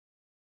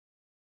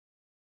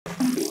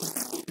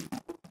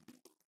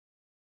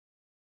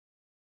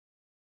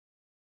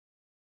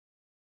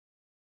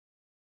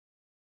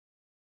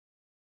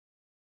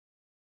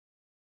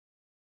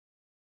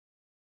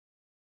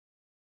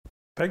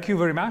Thank you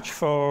very much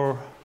for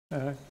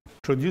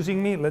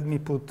introducing me. Let me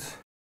put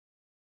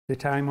the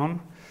time on.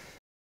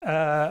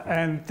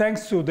 And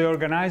thanks to the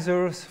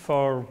organizers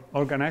for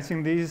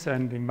organizing this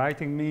and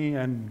inviting me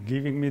and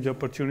giving me the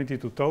opportunity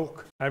to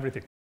talk,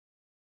 everything.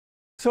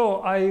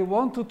 So I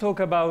want to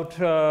talk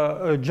about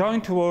a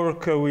joint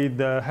work with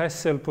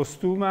Hessel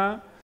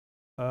Posthuma,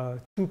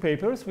 two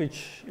papers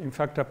which in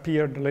fact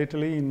appeared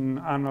lately in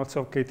Annals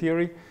of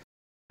Ktheory.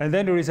 And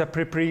then there is a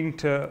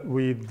preprint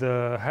with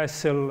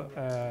Hessel,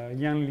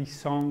 Yanli,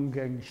 Song,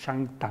 and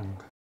Song-Tang,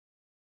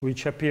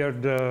 which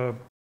appeared a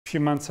few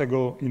months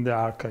ago in the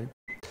archive.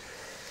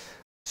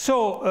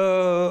 So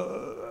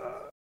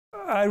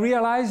I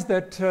realized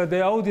that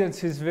the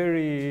audience is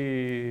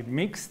very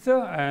mixed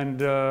and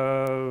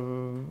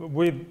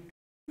with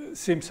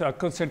seems a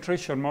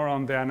concentration more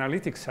on the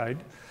analytic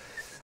side.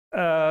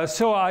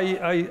 So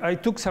I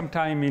took some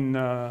time in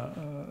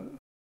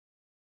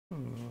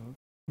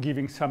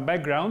giving some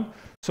background.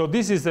 So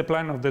this is the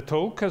plan of the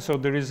talk. So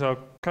there is a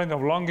kind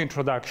of long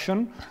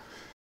introduction,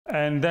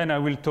 and then I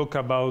will talk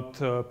about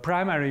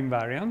primary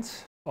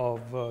invariants of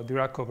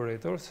Dirac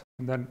operators,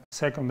 and then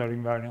secondary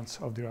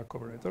invariants of Dirac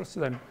operators.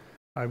 Then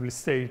I will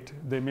state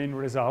the main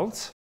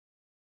results.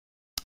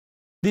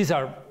 These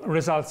are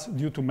results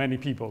due to many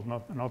people,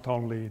 not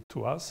only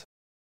to us.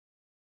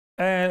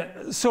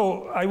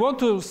 So I want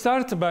to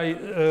start by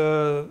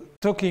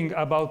talking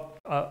about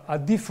a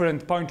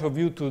different point of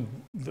view to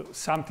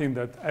something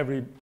that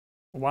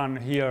everyone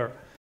here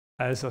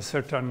has a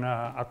certain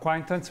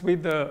acquaintance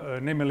with,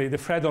 namely the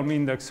Fredholm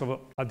index of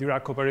a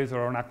Dirac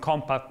operator on a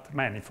compact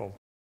manifold.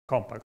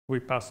 Compact. We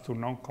pass to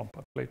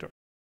non-compact later.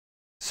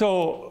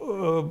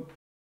 So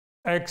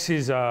X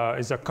is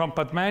a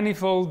compact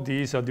manifold.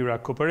 D is a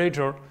Dirac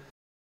operator.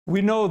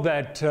 We know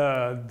that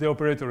the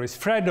operator is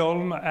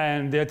Fredholm,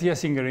 and the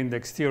Atiyah-Patodi-Singer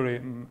index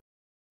theorem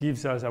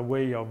gives us a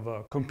way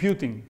of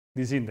computing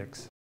this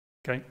index.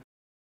 Okay.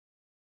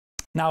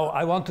 Now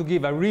I want to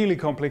give a really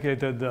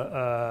complicated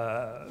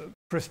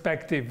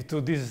perspective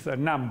to this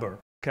number.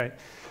 Okay.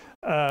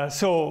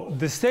 So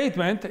the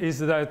statement is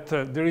that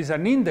there is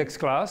an index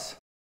class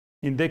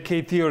in the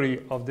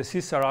Ktheory of the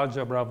Caesar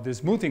algebra of the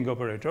smoothing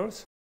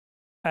operators,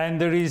 and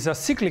there is a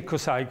cyclic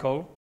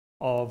cocycle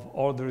of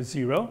order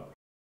 0,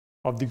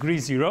 of degree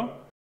 0,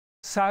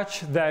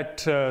 such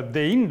that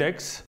the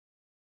index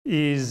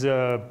is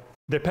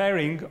the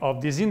pairing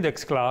of this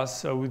index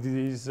class with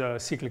this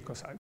cyclic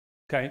cocycle.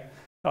 Okay?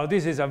 Now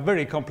this is a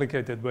very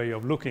complicated way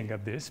of looking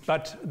at this,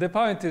 but the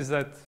point is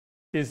that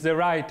it's the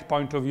right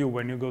point of view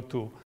when you go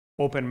to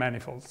open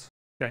manifolds.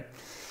 Okay?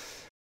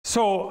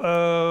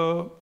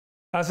 So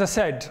as I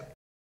said,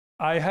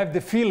 I have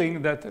the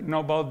feeling that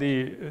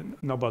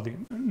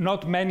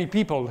not many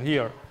people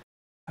here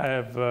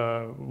have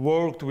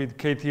worked with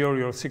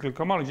Ktheory or cyclic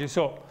homology.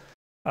 So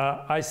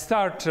I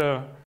start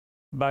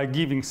by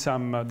giving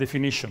some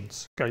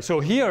definitions. Okay, so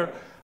here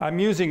I'm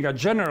using a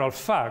general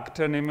fact,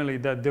 namely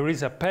that there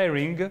is a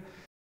pairing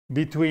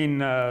between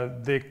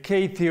the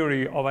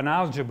K-theory of an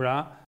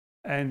algebra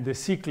and the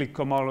cyclic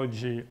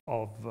homology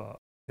of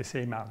the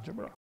same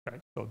algebra. Okay,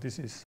 so this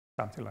is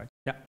something like,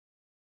 yeah.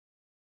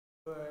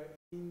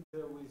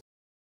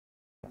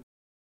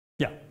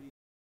 Yeah.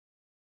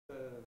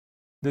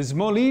 The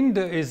small ind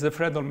is the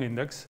Fredholm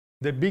index.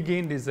 The big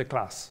ind is the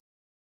class.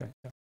 Okay,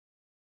 yeah.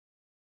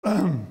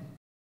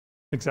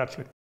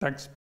 Exactly.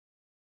 Thanks.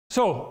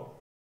 So,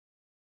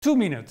 2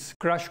 minutes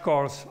crash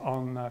course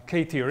on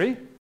K-theory.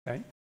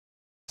 Okay.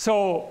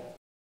 So,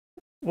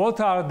 what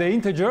are the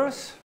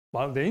integers?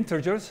 Well, the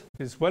integers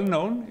is well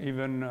known,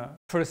 even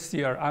first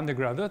year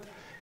undergraduate,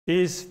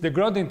 is the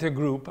Grödinter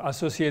group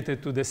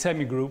associated to the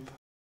semigroup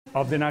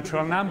of the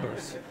natural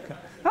numbers. Okay.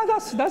 Now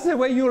that's the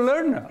way you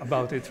learn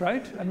about it,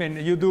 right? I mean,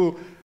 you do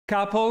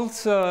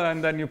couples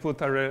and then you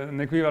put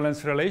an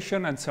equivalence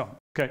relation and so on.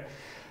 Okay.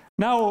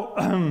 Now,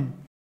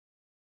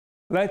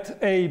 let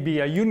A be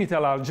a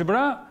unital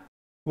algebra.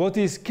 What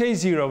is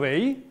K0 of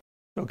A?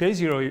 So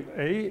K0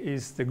 A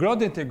is the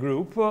Grödinter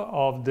group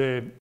of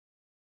the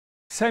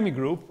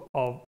semigroup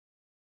of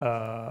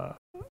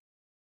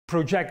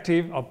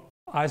projective, of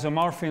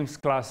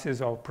isomorphism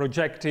classes of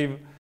projective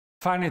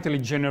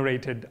finitely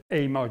generated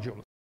A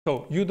modules.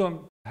 So you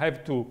don't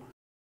have to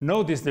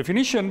know this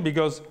definition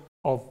because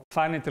of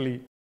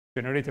finitely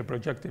generated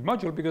projective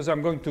module, because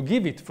I'm going to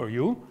give it for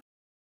you.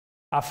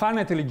 A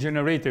finitely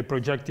generated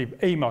projective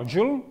A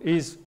module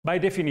is, by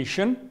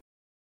definition,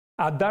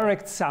 a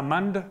direct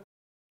summand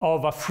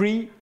of a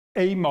free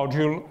A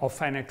module of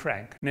finite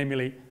rank,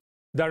 namely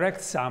direct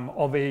sum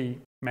of A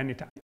many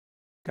times.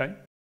 Okay?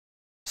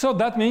 So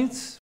that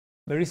means,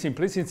 very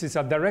simply, since it's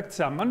a direct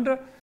summand,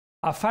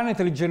 a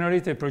finitely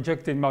generated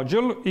projective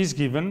module is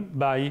given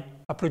by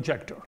a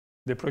projector,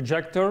 the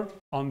projector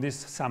on this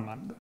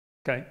summand.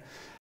 Okay?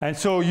 And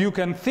so you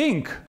can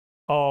think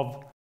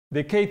of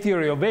the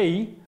K-theory of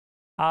A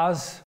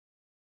as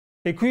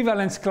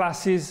equivalence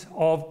classes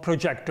of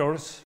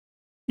projectors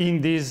in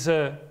this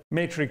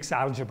matrix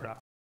algebra,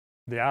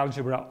 the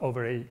algebra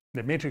over A,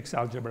 the matrix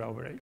algebra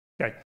over A.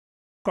 Okay.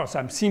 Of course,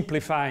 I'm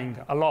simplifying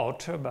a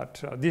lot,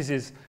 but this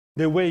is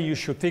the way you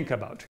should think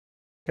about it.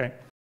 Okay.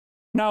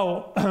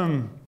 Now,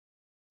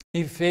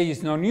 if A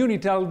is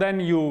non-unital, then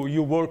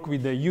you work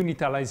with the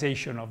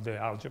unitalization of the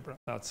algebra.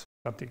 That's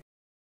something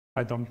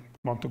I don't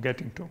want to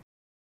get into.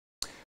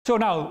 So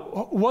now,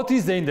 what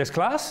is the index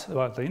class?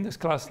 Well, the index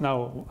class,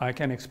 now I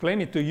can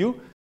explain it to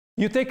you.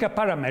 You take a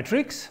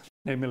parametrics,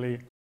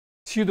 namely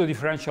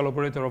pseudo-differential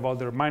operator of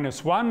order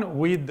 -1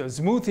 with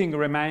smoothing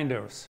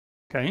remainders.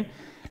 Okay?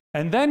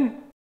 And then,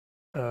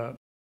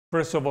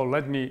 first of all,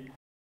 let me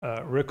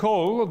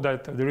recall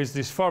that there is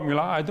this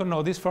formula. I don't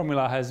know, this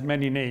formula has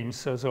many names,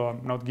 so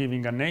I'm not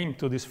giving a name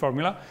to this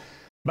formula.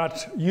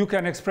 But you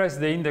can express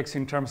the index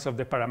in terms of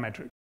the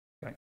parametric,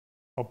 okay?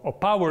 Or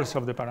powers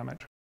of the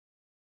parametric.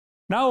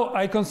 Now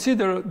I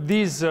consider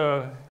this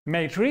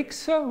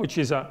matrix, which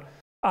is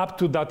up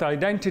to that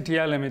identity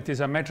element, is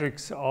a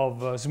matrix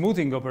of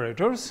smoothing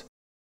operators.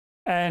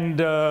 And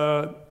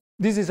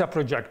this is a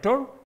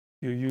projector.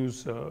 You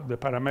use the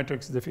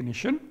parametrics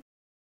definition.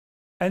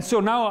 And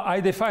so now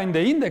I define the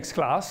index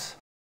class,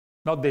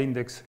 not the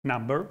index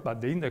number,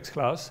 but the index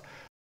class,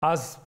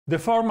 as the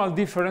formal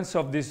difference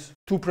of these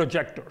two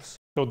projectors.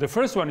 So the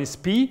first one is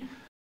P,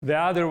 the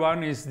other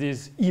one is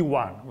this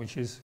E1, which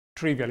is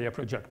trivially a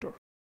projector.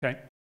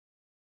 Okay?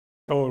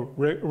 So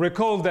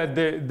recall that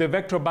the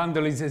vector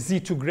bundle is a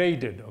Z2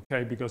 graded,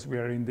 okay, because we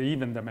are in the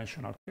even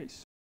dimensional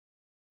case.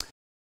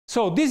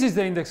 So this is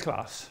the index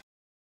class.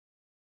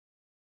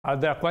 Are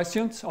there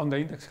questions on the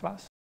index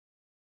class?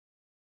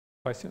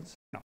 Questions?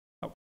 No.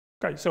 No.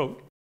 Okay,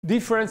 so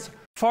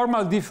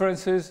formal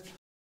differences,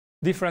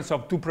 difference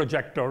of two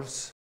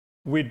projectors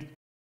with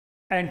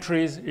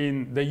entries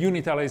in the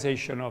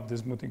unitalization of the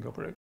smoothing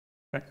operator.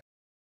 Okay?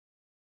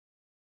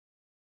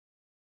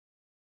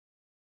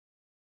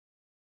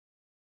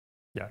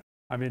 Yeah,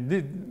 I mean,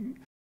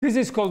 this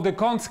is called the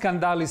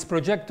Conte-Scandalis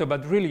projector,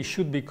 but really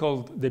should be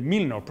called the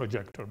Milnor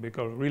projector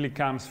because it really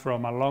comes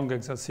from a long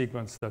exact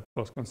sequence that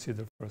was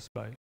considered first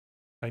by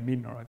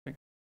Milnor, I think.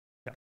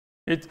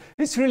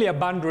 It's really a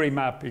boundary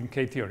map in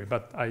Ktheory,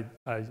 but I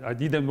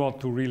didn't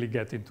want to really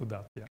get into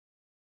that. Yeah.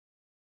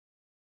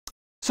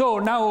 So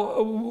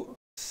now,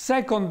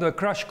 second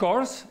crash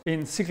course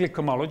in cyclic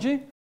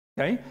homology.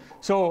 Okay?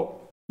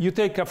 So you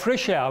take a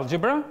Frechet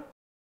algebra.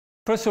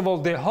 First of all,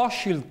 the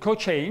Hochschild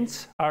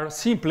cochains are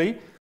simply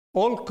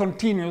all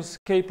continuous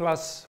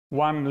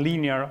k+1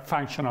 linear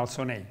functionals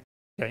on A.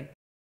 Okay?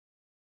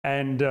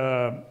 And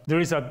there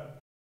is a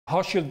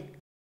Hochschild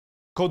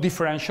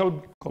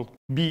codifferential called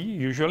B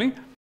usually,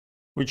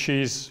 which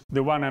is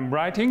the one I'm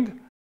writing.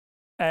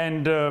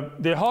 And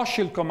the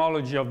Hochschild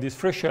cohomology of this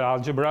Frechet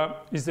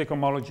algebra is the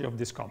cohomology of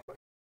this complex.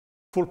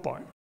 Full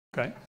point.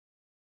 Okay?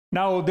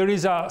 Now there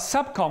is a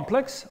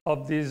subcomplex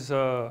of this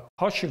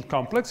Hochschild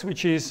complex,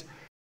 which is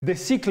the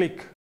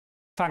cyclic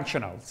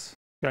functionals.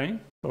 Okay?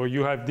 So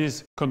you have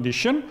this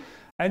condition,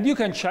 and you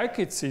can check,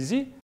 it's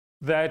easy,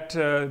 that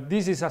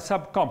this is a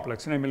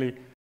subcomplex, namely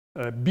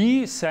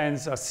B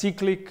sends a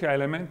cyclic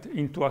element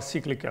into a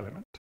cyclic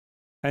element.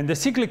 And the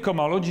cyclic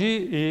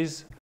cohomology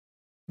is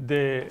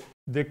the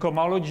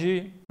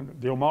homology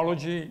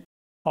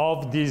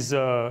of this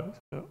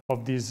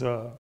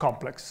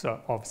complex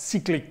of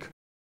cyclic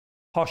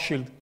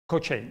Hochschild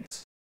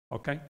cochains.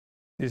 Okay?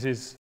 This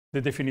is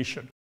the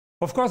definition.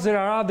 Of course, there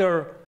are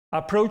other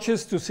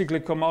approaches to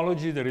cyclic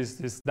homology. There is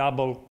this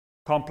double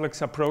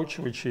complex approach,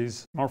 which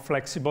is more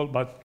flexible,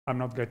 but I'm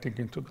not getting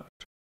into that.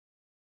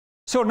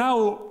 So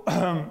now,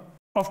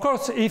 of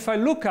course, if I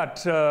look at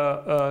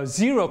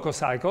zero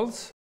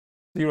cocycles,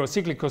 zero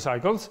cyclic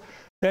cocycles,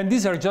 then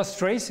these are just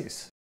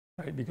traces,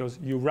 right? Because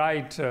you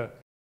write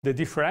the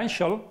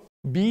differential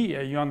B,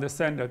 and you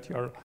understand that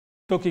you're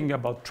talking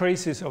about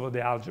traces over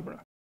the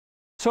algebra.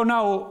 So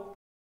now,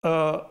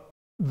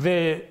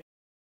 the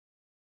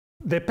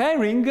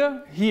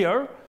pairing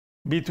here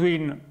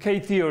between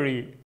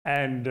Ktheory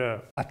and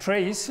a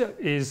trace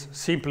is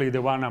simply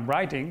the one I'm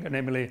writing,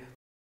 namely,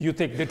 you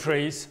take the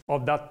trace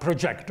of that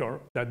projector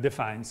that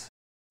defines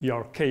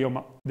your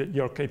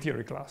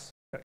Ktheory class.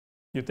 Okay.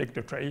 You take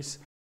the trace.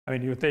 I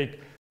mean, you take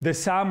the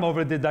sum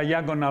over the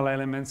diagonal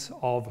elements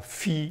of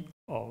phi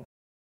of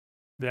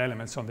the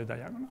elements on the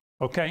diagonal.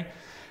 Okay.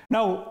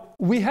 Now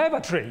we have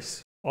a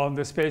trace on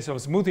the space of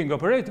smoothing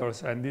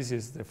operators, and this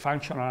is the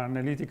functional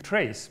analytic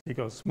trace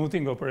because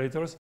smoothing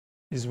operators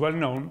is well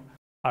known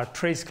are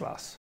trace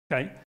class.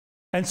 Okay.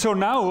 And so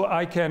now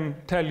I can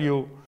tell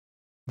you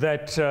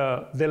that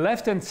the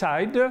left-hand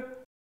side,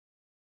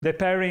 the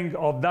pairing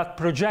of that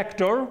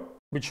projector,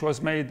 which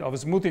was made of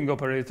smoothing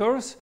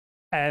operators,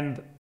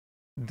 and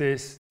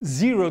this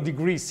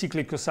 0-degree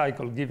cyclic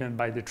cocycle given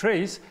by the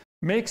trace,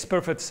 makes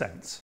perfect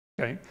sense.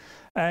 Okay?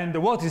 And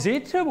what is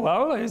it?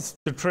 Well, it's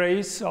the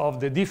trace of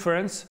the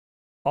difference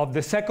of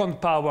the second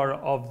power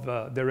of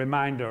the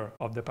remainder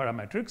of the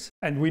parametrics.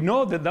 And we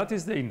know that that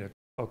is the index.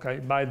 Okay?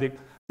 By the, I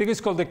think it's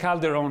called the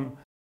Calderon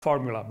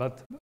formula,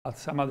 but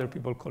some other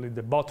people call it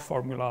the Bott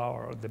formula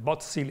or the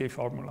Bott-Seeley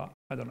formula.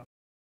 I don't know.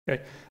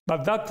 Okay.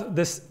 But that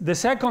the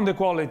second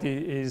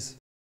equality is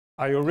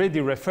I already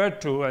referred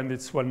to, and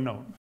it's well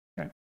known.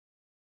 Okay.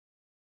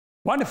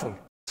 Wonderful.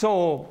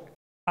 So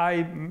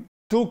I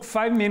took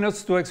 5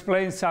 minutes to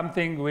explain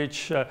something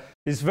which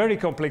is very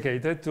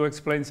complicated, to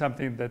explain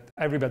something that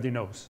everybody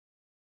knows.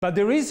 But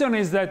the reason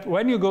is that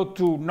when you go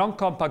to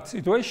non-compact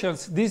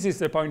situations, this is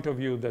the point of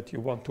view that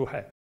you want to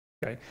have.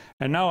 Okay?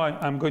 And now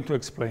I'm going to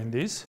explain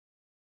this.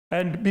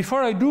 And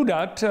before I do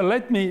that,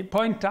 let me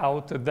point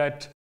out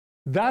that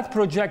that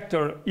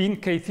projector in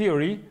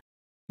Ktheory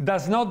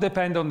does not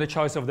depend on the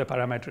choice of the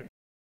parametric.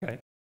 Okay?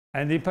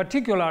 And in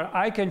particular,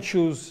 I can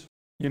choose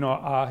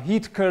a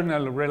heat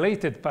kernel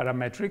related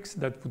parametrics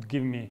that would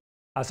give me,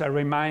 as a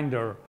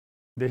reminder,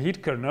 the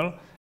heat kernel.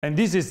 And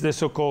this is the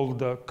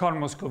so-called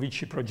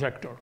Korn-Moscovici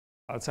projector.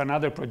 That's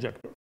another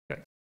projector.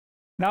 Okay.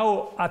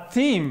 Now, a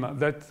theme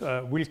that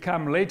will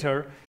come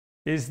later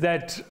is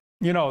that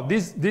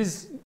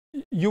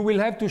you will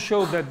have to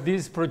show that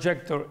this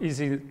projector is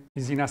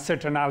in a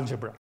certain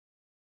algebra.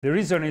 The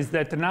reason is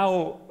that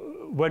now,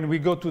 when we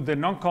go to the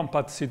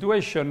non-compact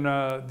situation,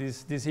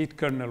 this heat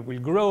kernel will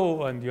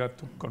grow, and you have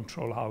to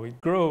control how it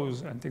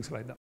grows and things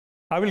like that.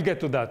 I will get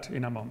to that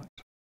in a moment.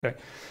 Okay.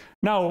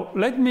 Now,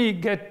 let me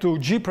get to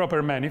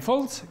G-proper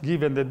manifolds,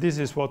 given that this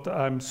is what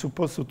I'm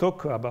supposed to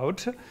talk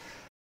about.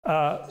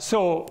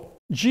 So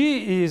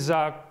G is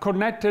a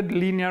connected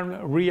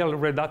linear real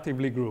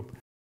reductively group.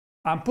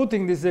 I'm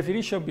putting this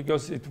definition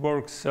because it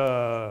works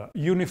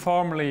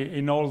uniformly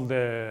in all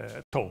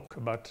the talk,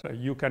 but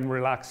you can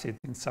relax it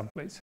in some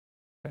places.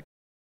 Okay.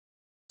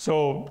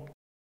 So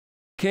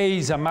K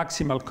is a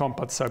maximal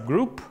compact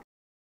subgroup,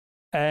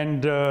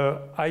 and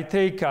I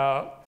take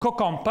a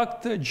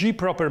cocompact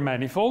G-proper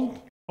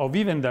manifold of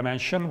even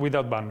dimension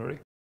without boundary,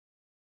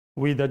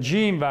 with a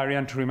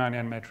G-invariant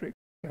Riemannian metric.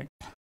 Okay.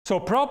 So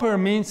proper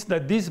means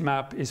that this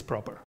map is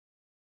proper.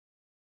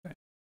 Okay.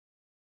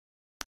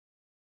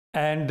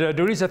 And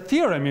there is a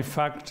theorem, in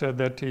fact,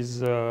 that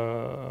is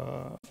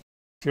a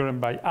theorem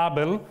by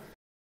Abel,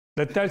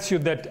 that tells you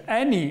that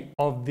any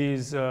of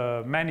these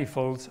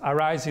manifolds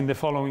arise in the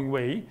following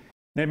way.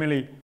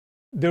 Namely,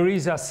 there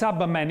is a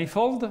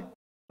submanifold,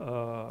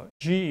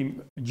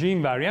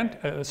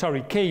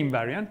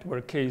 K-invariant,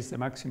 where K is the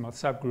maximal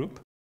subgroup,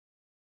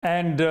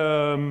 and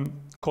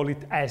call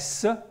it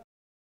S.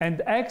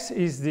 And X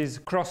is this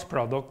cross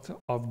product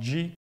of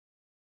G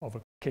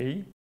over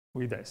K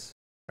with S.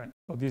 Okay?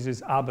 So this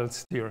is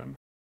Abel's theorem.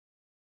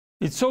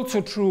 It's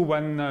also true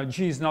when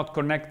G is not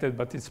connected,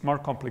 but it's more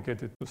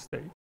complicated to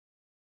state.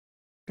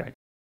 Okay.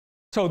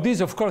 So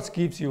this, of course,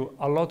 gives you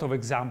a lot of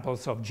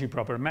examples of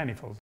G-proper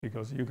manifolds,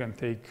 because you can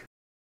take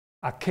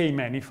a K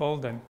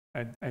manifold and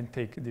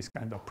take this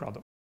kind of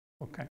product.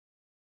 Okay.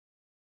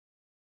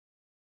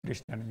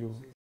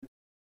 Christian,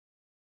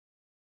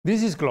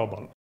 this is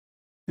global.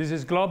 This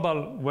is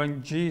global.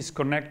 When G is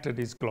connected,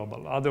 it's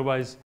global.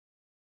 Otherwise,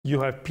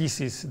 you have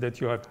pieces that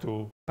you have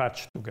to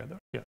patch together.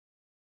 Yeah.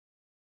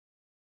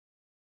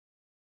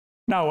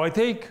 Now, I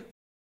take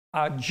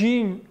a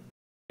G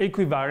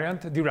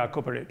equivariant Dirac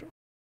operator.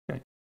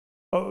 Okay.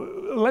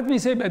 Let me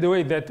say, by the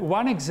way, that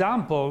one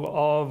example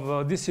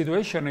of this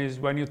situation is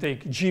when you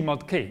take G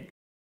mod K.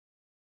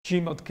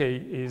 G mod K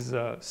is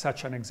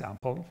such an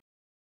example.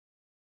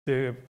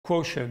 The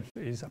quotient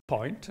is a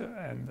point,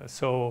 and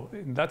so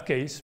in that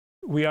case,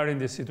 we are in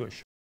this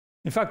situation.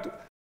 In fact,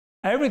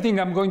 everything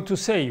I'm going to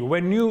say,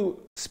 when you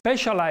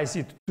specialize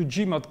it to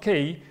G mod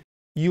K,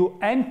 you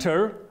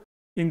enter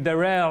in the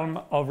realm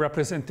of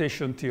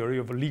representation theory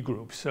of Lie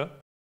groups,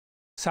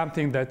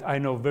 something that I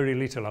know very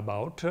little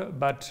about,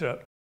 but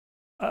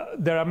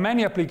there are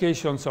many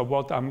applications of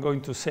what I'm going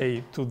to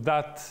say to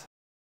that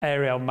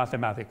area of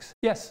mathematics.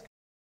 Yes?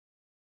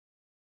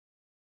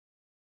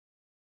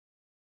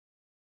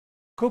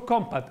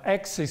 Cocompact,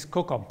 X is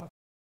cocompact,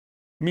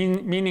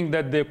 meaning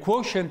that the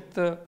quotient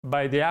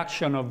by the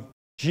action of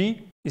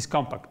G is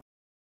compact.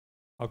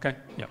 Okay?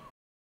 Yeah.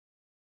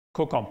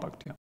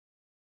 Cocompact, yeah.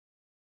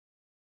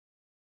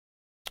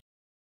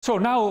 So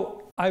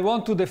now I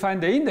want to define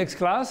the index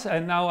class,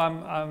 and now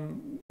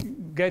I'm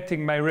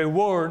getting my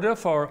reward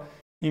for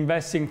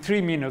investing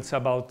 3 minutes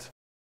about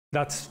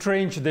that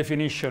strange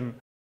definition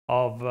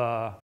of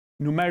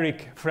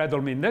numeric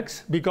Fredholm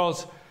index,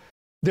 because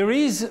there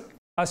is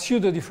a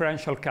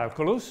pseudo-differential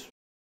calculus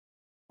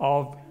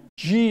of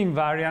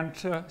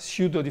G-invariant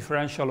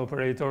pseudo-differential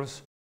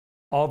operators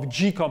of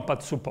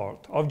G-compact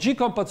support. Of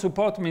G-compact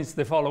support means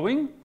the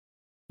following.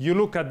 You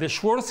look at the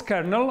Schwarz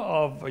kernel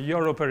of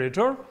your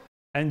operator,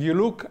 and you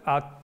look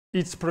at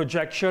its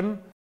projection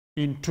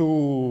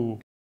into,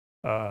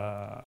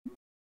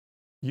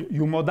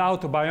 you mod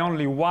out by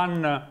only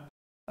one,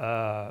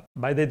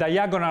 by the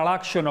diagonal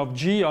action of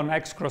G on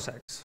X cross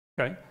X.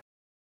 Okay?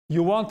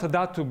 You want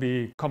that to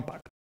be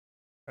compact.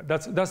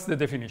 That's the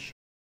definition.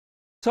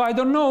 So I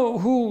don't know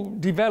who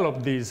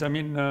developed this. I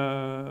mean,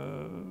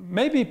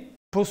 maybe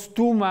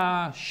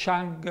Posthuma,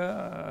 Xiang,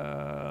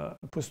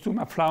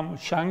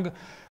 Xiang,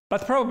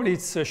 but probably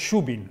it's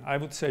Shubin. I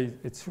would say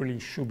it's really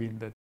Shubin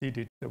that did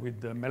it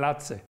with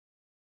Melatze.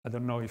 I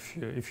don't know if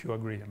you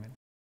agree. I mean,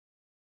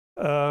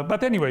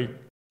 but anyway,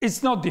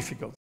 it's not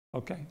difficult.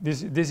 Okay,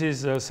 this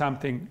is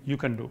something you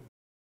can do.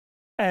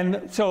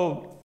 And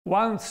so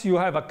once you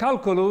have a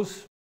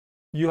calculus,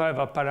 you have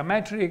a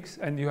parametrics,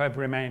 and you have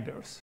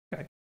remainders.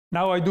 Okay.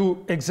 Now I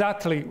do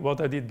exactly what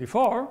I did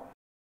before,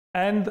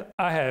 and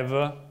I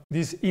have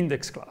this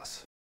index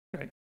class.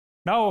 Okay.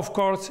 Now, of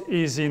course,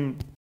 is in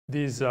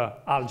this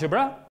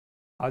algebra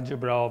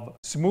of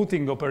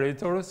smoothing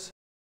operators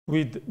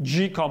with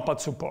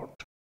G-compact support.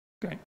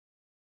 Okay.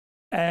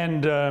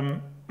 And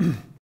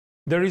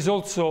there is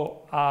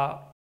also a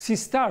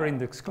C-star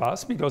index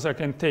class, because I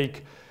can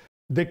take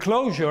the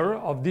closure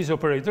of these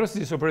operators.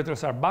 These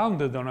operators are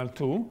bounded on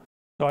L2.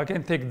 So I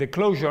can take the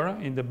closure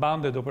in the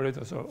bounded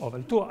operators of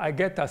L2. I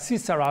get a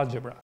C-star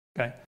algebra.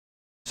 Okay?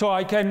 So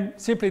I can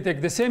simply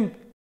take the same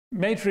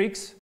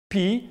matrix,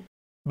 P,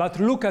 but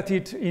look at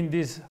it in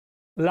this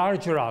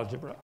larger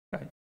algebra.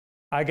 Okay?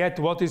 I get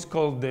what is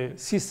called the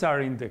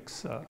C-star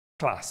index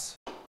class.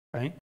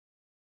 Okay?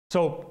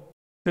 So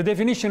the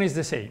definition is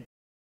the same,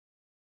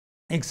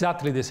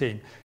 exactly the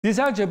same. This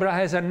algebra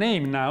has a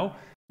name now.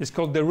 It's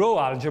called the row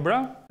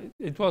algebra.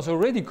 It was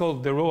already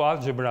called the row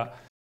algebra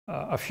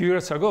a few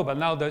years ago, but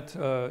now that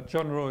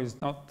John Rowe is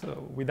not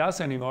with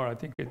us anymore, I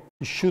think it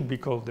should be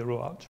called the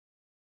row algebra.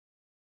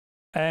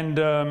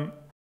 And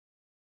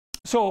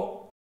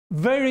so,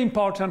 very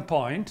important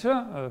point.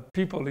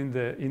 People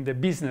in the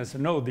business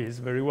know this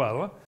very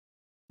well.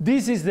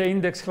 This is the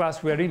index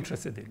class we are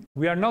interested in.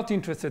 We are not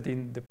interested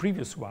in the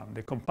previous one,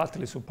 the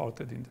compactly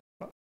supported index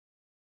class.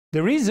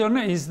 The reason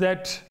is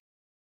that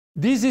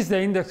this is the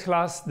index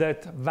class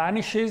that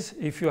vanishes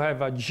if you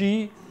have a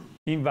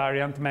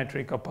G-invariant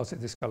metric of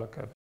positive scalar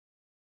curve.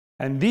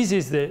 And this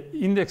is the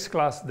index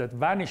class that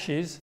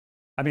vanishes,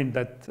 I mean,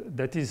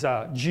 that is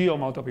a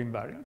G-homotop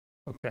invariant.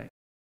 Okay.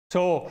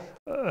 So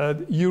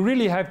you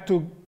really have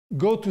to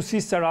go to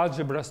C-star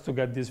algebras to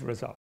get these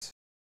results.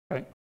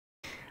 Okay.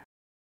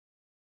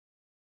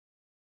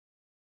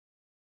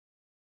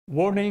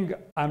 Warning,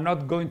 I'm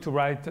not going to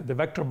write the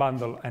vector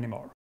bundle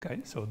anymore.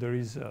 Okay. So there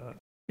is,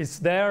 it's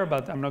there,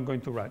 but I'm not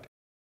going to write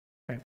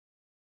it. Okay.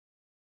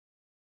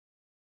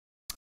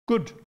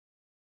 Good.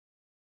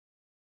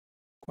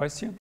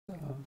 Question?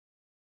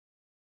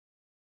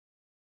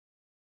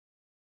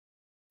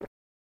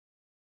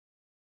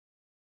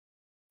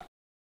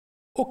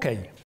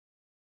 Okay.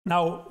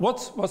 Now,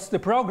 what's the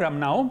program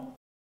now?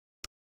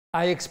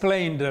 I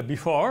explained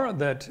before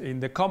that in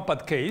the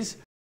compact case,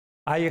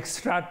 I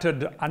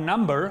extracted a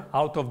number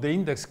out of the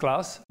index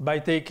class by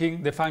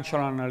taking the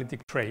functional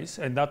analytic trace,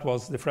 and that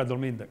was the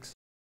Fredholm index.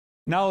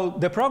 Now,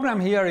 the program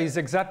here is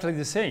exactly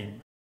the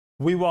same.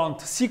 We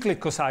want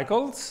cyclic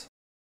cocycles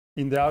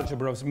in the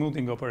algebra of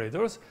smoothing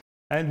operators,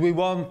 and we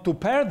want to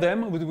pair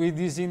them with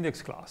this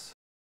index class.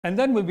 And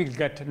then we will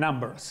get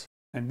numbers.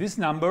 And these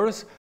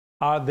numbers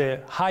are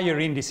the higher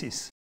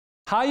indices.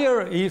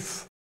 Higher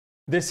if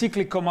the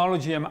cyclic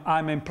cohomology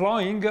I'm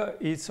employing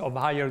is of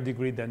higher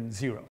degree than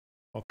 0.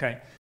 Okay,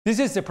 this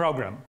is the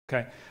program.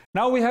 Okay,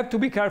 now we have to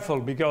be careful,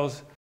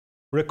 because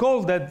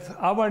recall that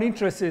our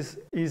interest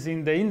is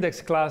in the index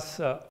class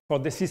for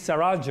the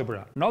C-star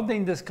algebra, not the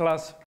index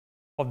class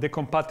of the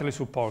compactly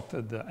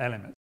supported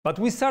element. But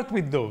we start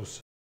with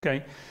those.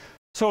 Okay,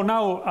 so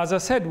now, as I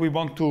said, we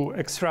want to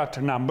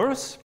extract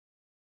numbers.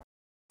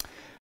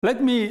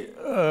 Let me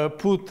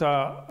put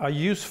a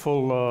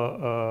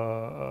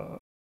useful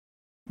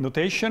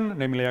notation,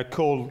 namely I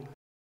call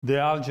the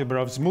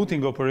algebra of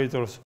smoothing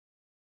operators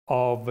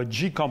of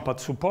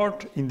G-compact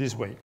support in this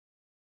way.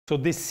 So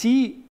the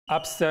C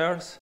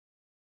upstairs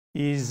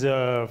is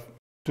to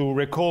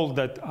recall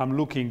that I'm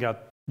looking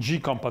at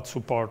G-compact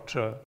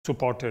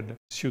supported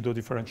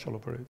pseudo-differential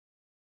operator.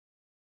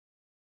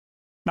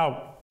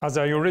 Now, as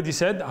I already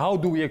said, how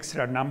do we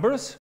extract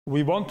numbers?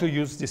 We want to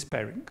use this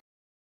pairing.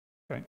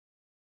 Okay.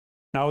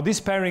 Now,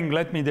 this pairing,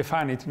 let me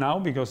define it now,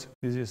 because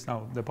this is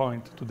now the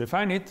point to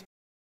define it.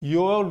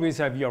 You always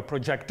have your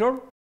projector,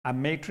 a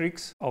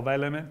matrix of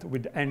elements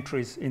with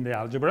entries in the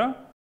algebra.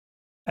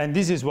 And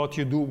this is what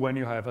you do when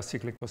you have a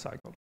cyclic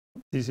cocycle.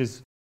 This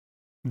is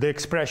the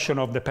expression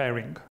of the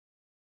pairing.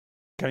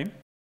 Okay?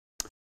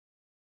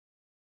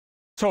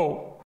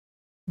 So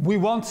we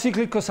want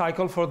cyclic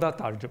cocycle for that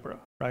algebra,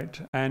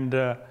 right?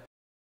 And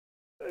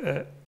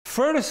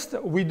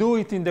first, we do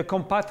it in the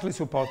compactly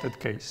supported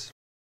case.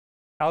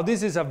 Now,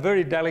 this is a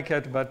very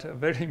delicate but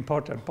very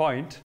important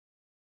point.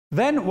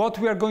 Then what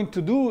we are going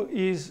to do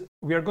is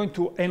we are going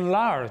to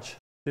enlarge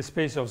the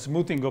space of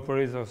smoothing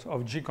operators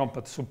of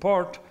G-compact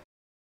support,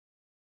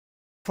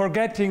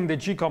 forgetting the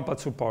G-compact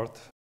support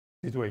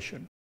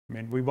situation. I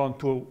mean, we want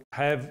to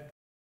have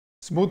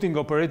smoothing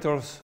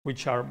operators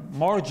which are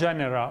more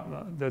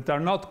general, that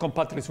are not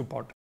compactly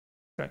supported.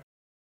 Okay.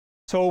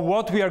 So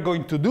what we are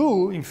going to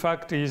do, in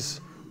fact, is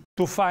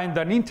to find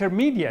an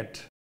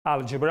intermediate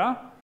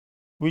algebra,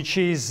 which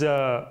is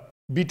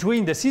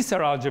between the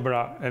C-star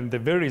algebra and the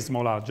very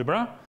small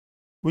algebra,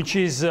 which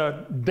is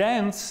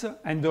dense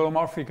and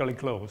holomorphically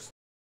closed.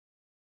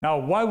 Now,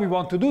 why we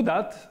want to do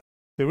that?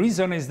 The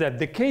reason is that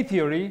the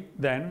Ktheory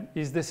then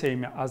is the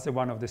same as the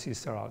one of the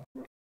C-star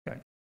algebra. Okay.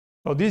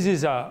 So this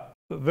is a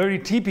very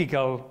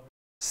typical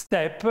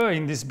step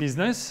in this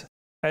business,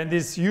 and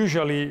is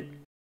usually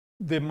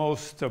the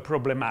most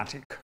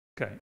problematic.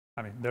 Okay.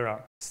 I mean, there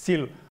are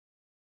still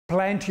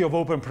plenty of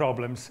open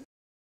problems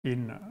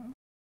in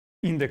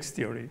index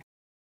theory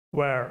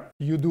where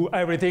you do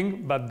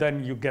everything, but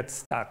then you get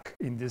stuck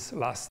in this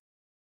last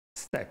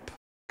step,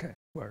 okay,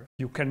 where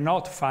you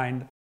cannot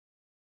find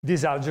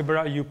this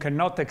algebra, you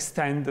cannot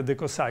extend the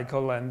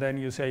cocycle, and then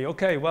you say,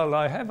 okay, well,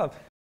 I have a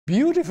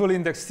beautiful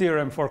index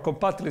theorem for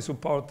compactly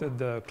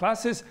supported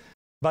classes,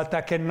 but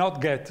I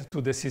cannot get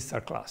to the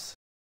sister class.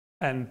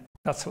 And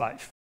that's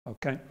life,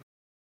 okay?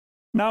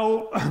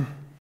 Now,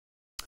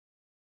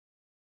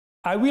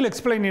 I will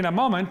explain in a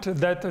moment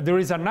that there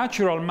is a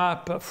natural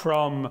map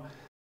from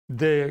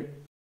the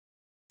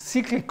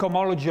cyclic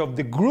cohomology of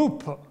the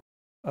group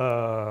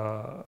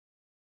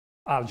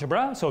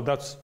algebra. So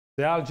that's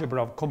the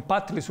algebra of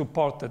compactly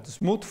supported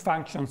smooth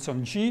functions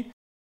on G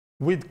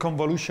with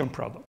convolution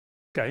product,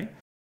 okay,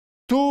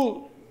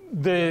 to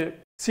the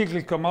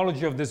cyclic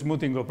cohomology of the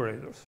smoothing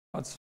operators.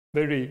 That's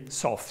very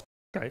soft,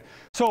 okay?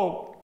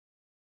 So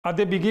at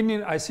the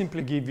beginning, I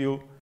simply give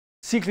you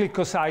cyclic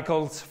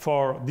cocycles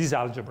for this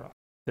algebra,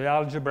 the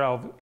algebra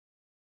of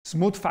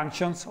smooth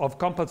functions of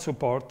compact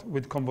support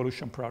with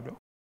convolution product,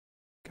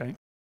 okay?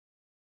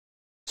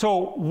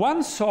 So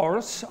one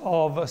source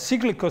of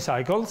cyclic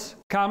cocycles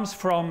comes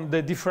from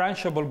the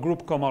differentiable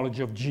group cohomology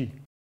of G.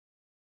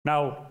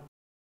 Now,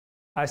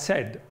 I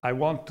said I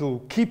want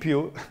to keep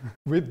you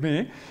with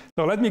me,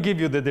 so let me give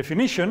you the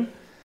definition.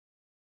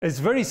 It's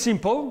very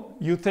simple.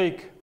 You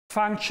take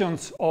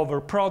functions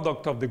over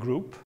product of the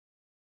group,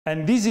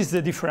 and this is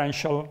the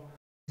differential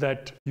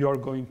that you are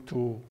going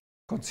to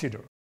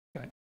consider.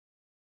 Okay?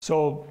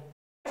 So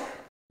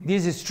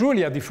this is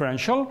truly a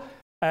differential,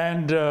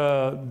 and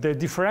the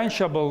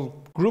differentiable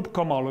group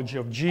cohomology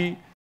of G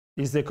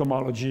is the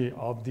cohomology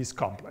of this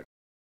complex.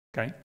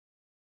 Okay?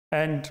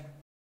 And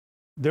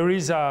there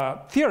is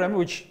a theorem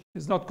which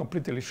is not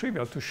completely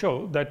trivial to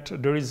show that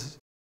there is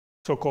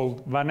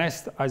so-called Van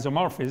Est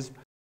isomorphism.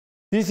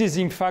 This is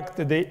in fact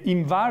the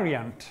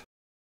invariant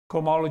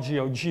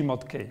cohomology of G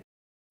mod K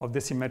of the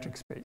symmetric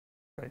space.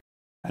 Okay?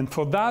 And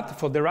for that,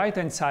 for the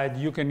right-hand side,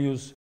 you can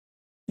use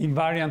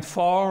invariant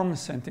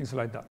forms and things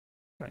like that.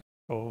 Okay?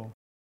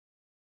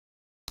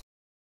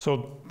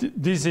 So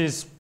this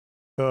is,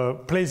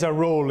 plays a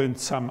role in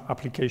some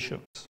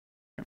applications.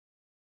 Okay?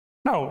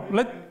 Now,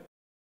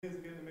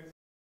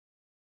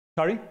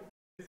 sorry?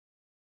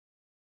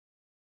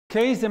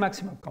 K is the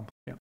maximum compound.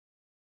 Yeah.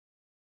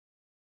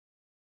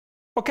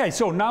 Okay,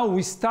 so now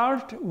we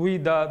start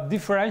with a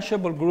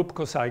differentiable group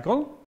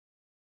cocycle.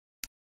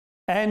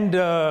 And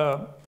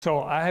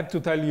so I have to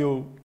tell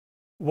you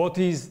what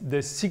is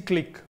the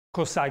cyclic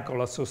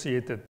cocycle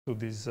associated to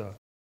this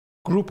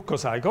group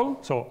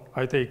cocycle. So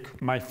I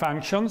take my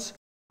functions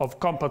of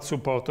compact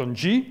support on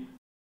G,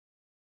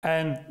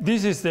 and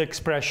this is the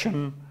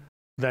expression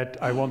that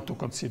I want to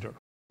consider.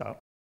 So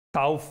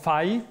tau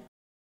phi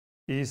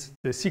is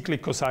the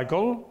cyclic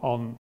cocycle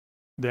on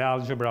the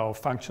algebra of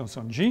functions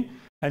on G,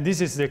 and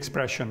this is the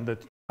expression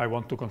that I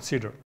want to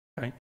consider.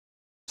 Okay?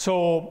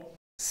 So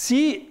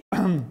C,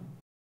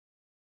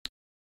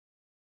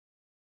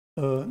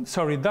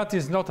 sorry, that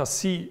is not a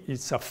C,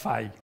 it's a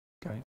phi.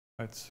 Okay?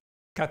 It's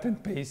cut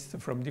and paste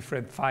from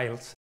different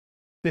files.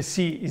 The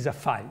C is a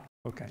phi.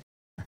 Okay,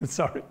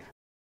 sorry.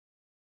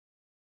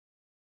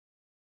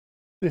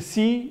 The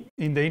C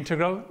in the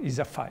integral is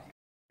a phi.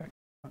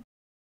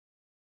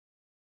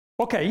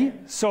 Okay,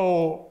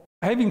 so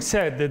having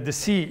said that the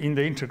C in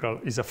the integral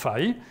is a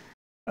phi,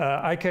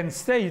 I can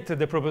state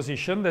the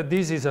proposition that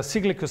this is a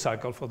cyclic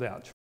cocycle for the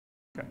algebra.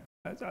 Okay.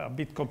 That's a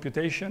bit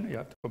computation, you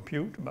have to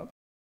compute, but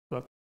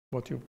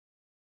what you...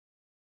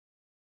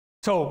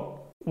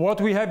 So what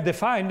we have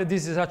defined,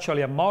 this is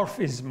actually a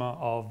morphism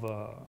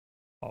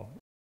of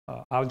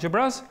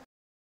algebras.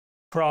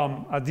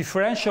 From a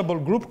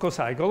differentiable group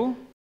cocycle,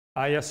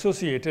 I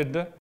associated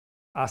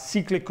a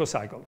cyclic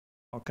cocycle.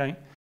 Okay?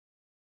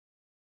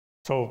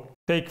 So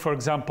take, for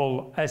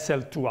example,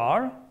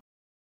 SL2R.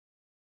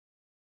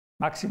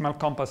 Maximal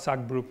compact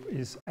subgroup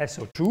is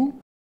SO2.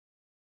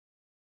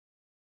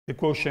 The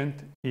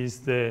quotient is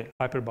the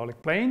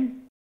hyperbolic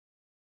plane.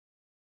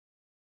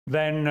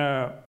 Then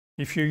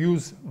if you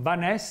use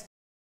Van Est,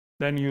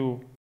 then you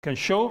can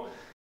show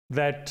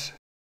that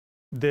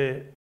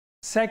the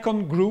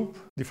second group,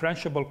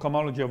 differentiable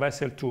cohomology of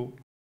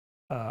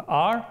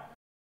SL2R,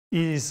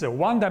 is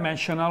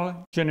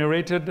one-dimensional,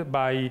 generated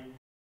by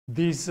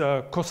this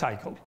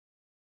cocycle.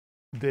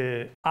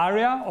 The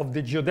area of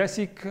the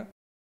geodesic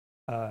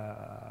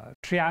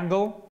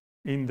triangle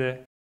in the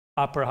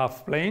upper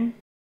half plane,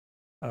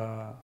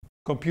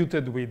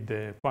 computed with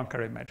the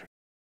Poincare metric.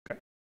 Okay.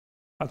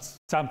 That's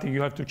something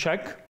you have to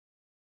check.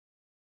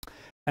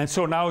 And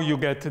so now you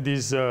get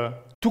this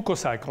two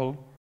cocycle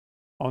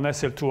on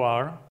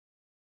SL2R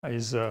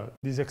is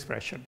this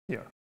expression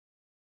here.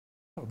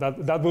 So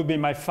that would be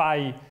my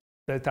phi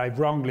that I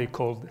wrongly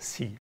called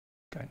C,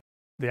 okay?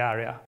 The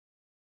area.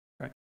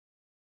 Okay?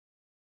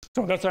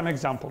 So that's an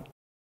example.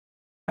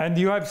 And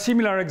you have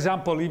similar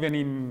example even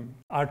in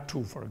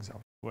R2, for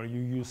example, where you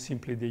use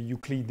simply the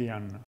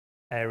Euclidean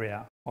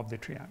area of the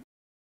triangle.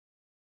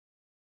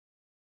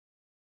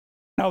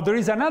 Now, there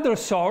is another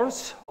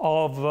source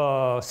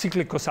of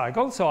cyclic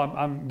cocycles. So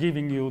I'm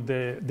giving you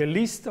the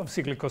list of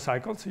cyclic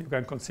cocycles you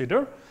can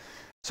consider.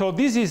 So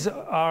these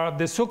are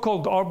the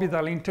so-called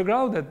orbital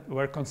integral that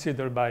were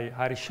considered by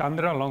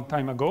Harishandra a long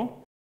time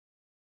ago.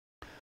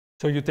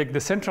 So you take the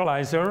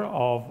centralizer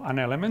of an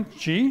element,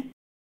 G.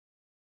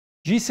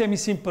 G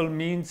semisimple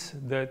means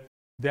that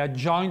the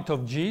adjoint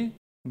of G,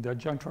 the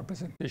adjoint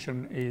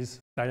representation, is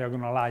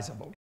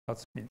diagonalizable.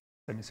 That's means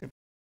semisimple.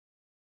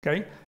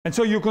 Okay, and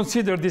so you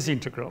consider this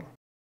integral.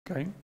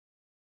 Okay,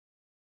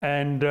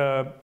 and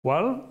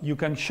well, you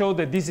can show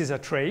that this is a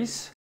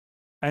trace,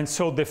 and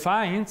so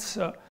defines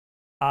a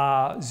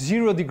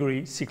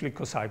 0-degree cyclic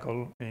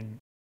cocycle in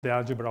the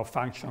algebra of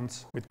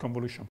functions with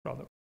convolution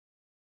product.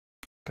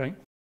 Okay,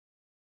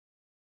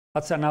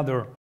 that's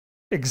another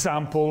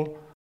example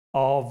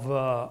of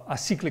a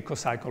cyclic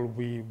cocycle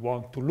we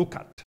want to look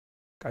at.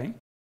 Okay.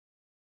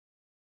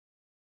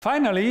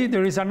 Finally,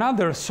 there is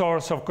another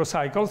source of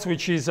cocycles,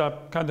 which is a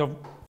kind of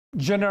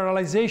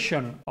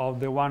generalization of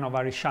the one of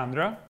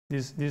Harishandra.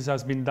 This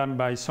has been done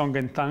by Song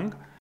and Tang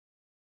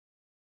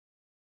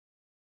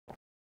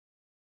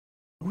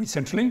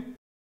recently.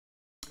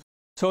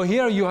 So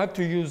here you have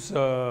to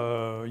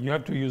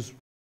use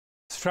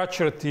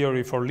structure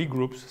theory for Lie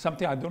groups,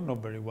 something I don't know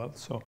very well.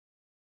 So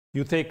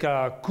you take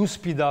a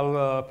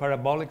cuspidal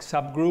parabolic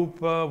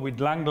subgroup with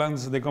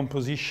Langlands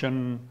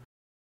decomposition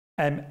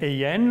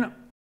MAN.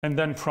 And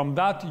then from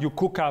that, you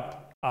cook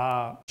up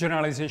a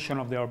generalization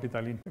of the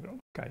orbital integral.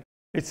 Okay,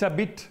 it's a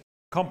bit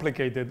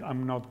complicated.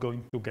 I'm not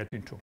going to get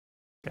into.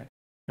 Okay,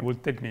 it will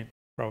take me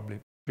probably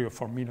 3 or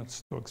 4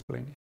 minutes to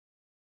explain it.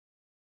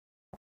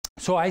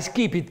 So I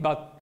skip it,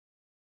 but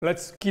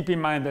let's keep in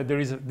mind that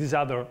there is this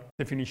other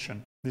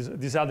definition,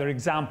 this other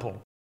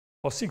example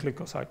of cyclic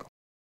cocycle.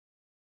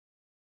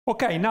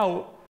 Okay,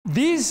 now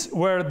these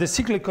were the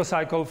cyclic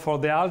cocycle for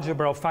the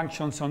algebra of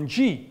functions on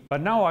G, but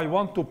now I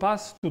want to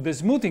pass to the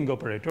smoothing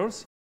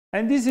operators,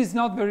 and this is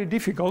not very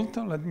difficult.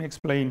 Let me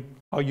explain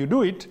how you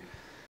do it.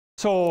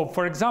 So,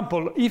 for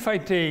example, if I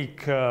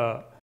take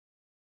a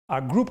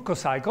group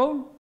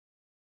cocycle,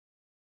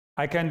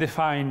 I can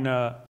define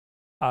a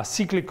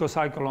cyclic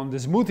cocycle on the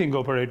smoothing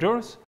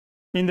operators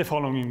in the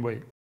following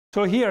way.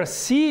 So here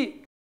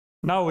C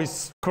now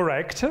is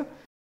correct,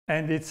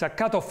 and it's a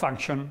cutoff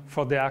function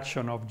for the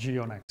action of G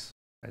on X.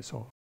 Okay,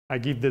 so I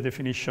give the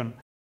definition,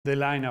 the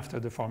line after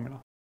the formula.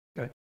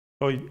 Okay,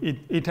 so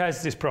it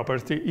has this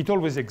property. It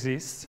always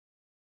exists.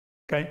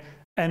 Okay,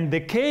 and the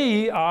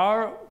K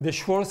are the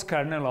Schwarz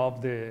kernel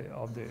of the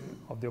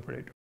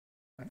operator,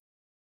 okay?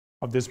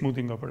 Of the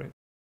smoothing operator.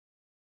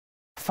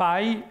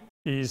 Phi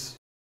is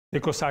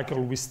the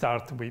cocycle we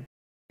start with.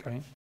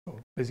 Okay, so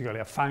basically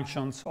a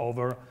functions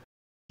over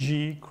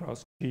G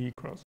cross G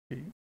cross G.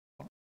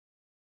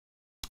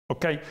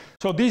 Okay,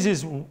 so this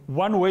is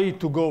one way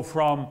to go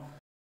from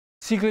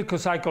cyclic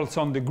cocycles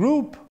on the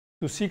group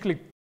to cyclic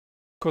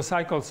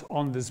cocycles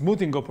on the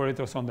smoothing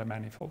operators on the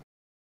manifold.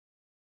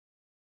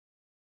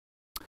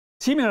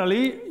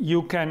 Similarly,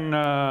 you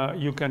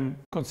can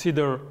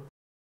consider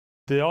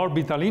the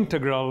orbital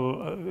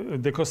integral,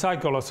 the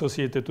cocycle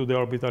associated to the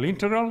orbital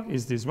integral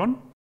is this one.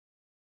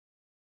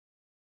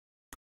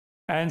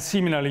 And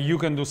similarly, you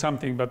can do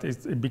something, but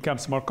it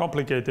becomes more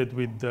complicated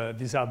with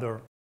these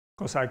other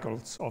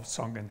cocycles of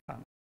Song and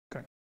Tang.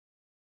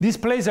 This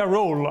plays a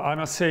role, I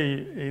must say,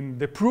 in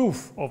the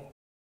proof of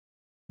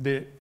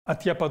the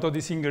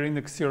Atiyah-Patodi-Singer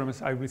index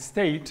theorems I will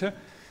state,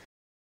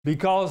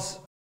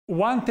 because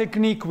one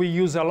technique we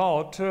use a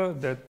lot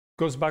that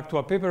goes back to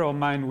a paper of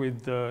mine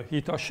with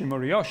Hitoshi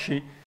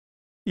Moriyoshi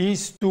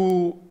is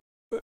to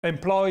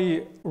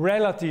employ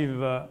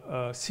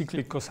relative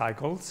cyclic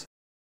cocycles.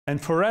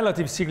 And for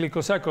relative cyclic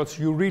cocycles,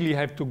 you really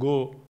have to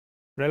go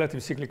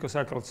relative cyclic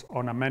cocycles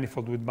on a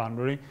manifold with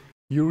boundary.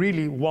 You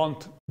really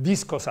want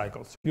these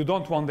cocycles. You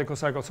don't want the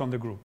cocycles on the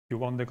group. You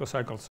want the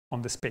cocycles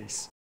on the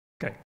space.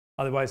 Okay.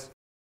 Otherwise,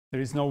 there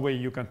is no way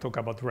you can talk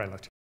about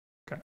relative.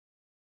 Okay.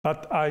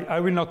 But I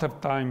will not have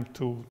time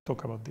to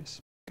talk about this.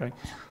 Okay.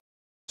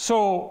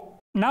 So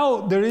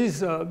now there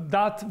is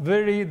that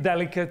very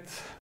delicate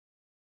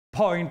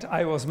point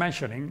I was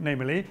mentioning,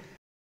 namely,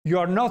 you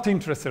are not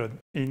interested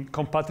in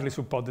compactly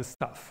supported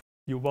stuff.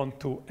 You want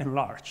to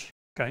enlarge.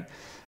 Okay.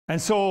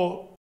 And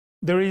so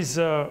there is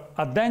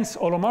a dense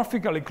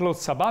holomorphically closed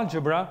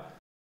subalgebra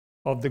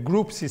of the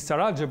group C-star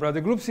algebra.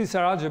 The group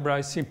C-star algebra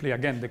is simply,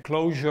 again, the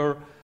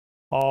closure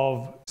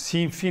of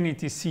C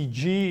infinity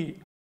CG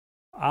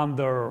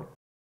under,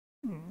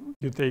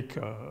 you take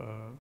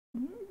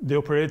the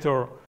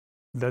operator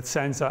that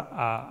sends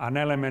an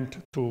element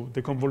to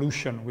the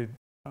convolution with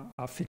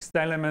a fixed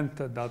element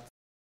that's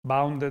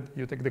bounded.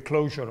 You take the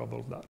closure of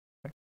all that.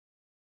 Okay?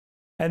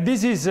 And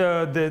this is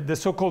the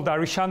so-called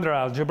Harishandra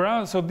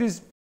algebra. So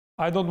this,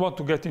 I don't want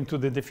to get into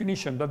the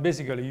definition, but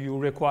basically you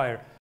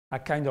require a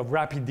kind of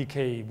rapid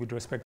decay with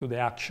respect to the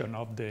action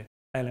of the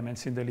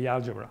elements in the Lie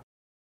algebra.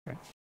 Okay.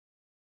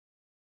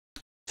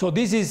 So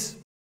this is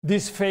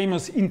this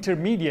famous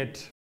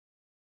intermediate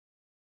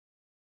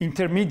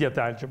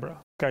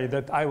algebra, okay,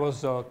 that I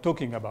was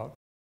talking about.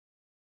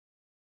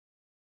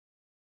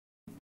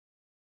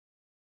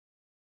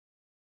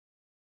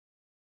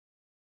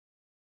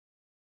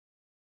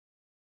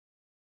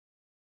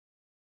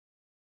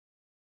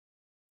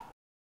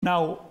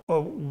 Now,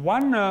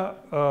 one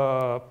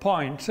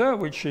point,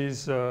 which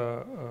is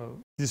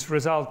this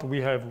result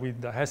we have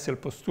with the Hessel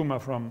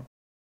Posthuma from,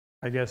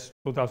 I guess,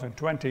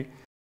 2020,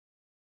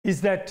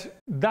 is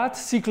that that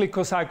cyclic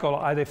cocycle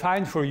I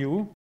defined for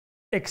you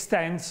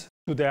extends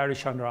to the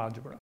Aix-Marseille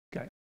algebra.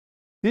 Okay,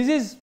 this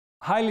is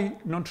highly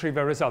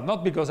non-trivial result,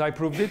 not because I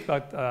proved it,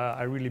 but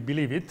I really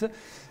believe it.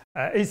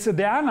 It's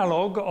the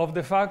analog of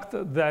the fact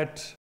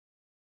that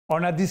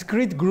on a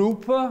discrete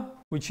group,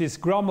 which is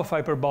Gromov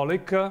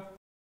hyperbolic,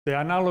 the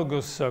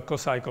analogous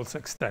cocycles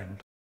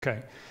extend.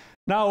 Okay.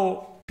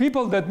 Now,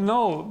 people that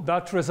know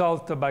that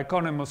result by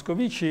Kohn and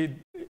Moscovici,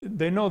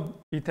 they know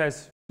it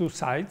has two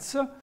sides.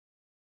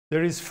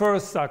 There is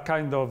first a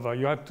kind of,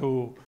 you have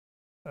to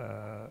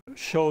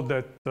show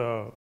that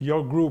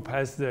your group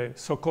has the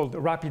so-called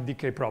rapid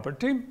decay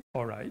property.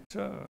 All right,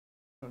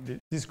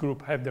 this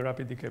group have the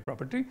rapid decay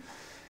property.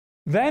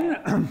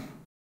 Then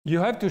you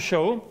have to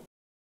show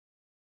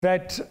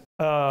that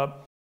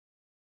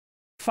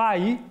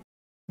phi,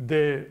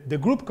 the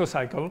group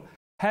cocycle,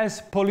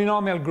 has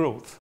polynomial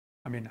growth.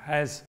 I mean,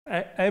 has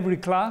every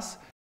class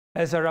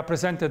has a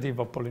representative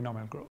of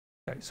polynomial growth.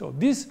 Okay, so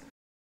this,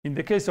 in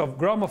the case of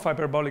Gromov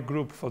hyperbolic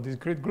group for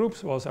discrete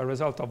groups, was a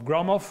result of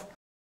Gromov,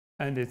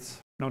 and it's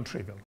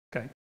non-trivial.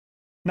 Okay.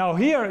 Now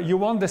here you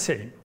want the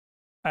same,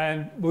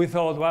 and we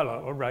thought, well,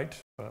 all right,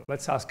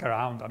 let's ask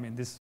around. I mean,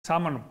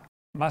 someone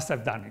must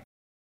have done it.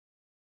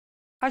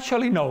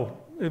 Actually, no,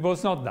 it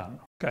was not done.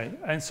 Okay,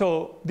 and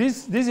so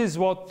this is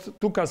what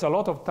took us a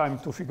lot of time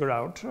to figure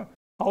out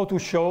how to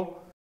show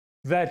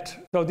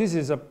that. So this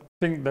is a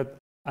thing that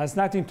has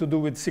nothing to do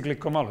with cyclic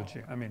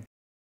cohomology. I mean,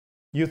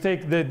 you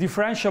take the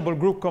differentiable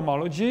group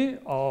cohomology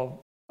of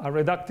a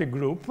reductive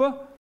group.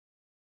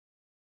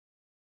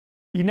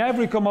 In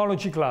every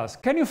cohomology class,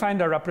 can you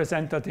find a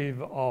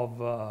representative of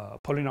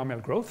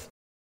polynomial growth?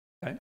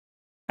 Okay.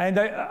 And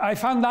I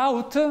found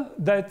out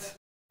that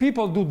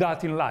people do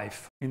that in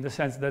life, in the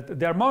sense that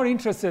they're more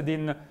interested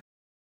in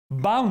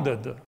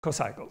bounded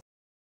cocycles.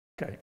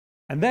 Okay.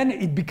 And then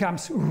it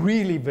becomes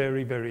really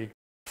very, very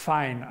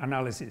fine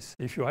analysis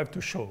if you have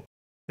to show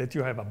that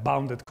you have a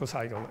bounded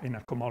cocycle in a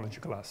cohomology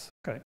class.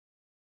 Okay.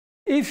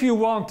 If you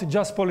want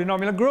just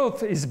polynomial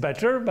growth, it's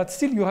better, but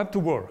still you have to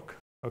work.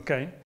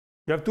 Okay.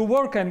 You have to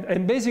work,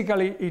 and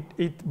basically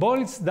it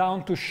boils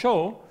down to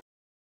show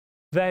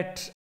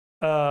that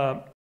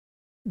the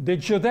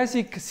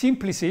geodesic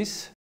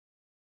simplices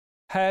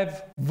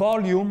have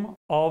volume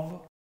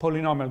of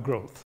polynomial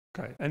growth.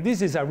 Okay. And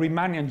this is a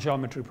Riemannian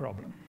geometry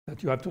problem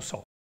that you have to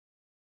solve.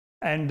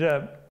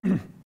 And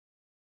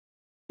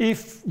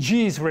if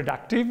G is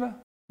reductive,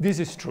 this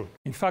is true.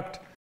 In fact,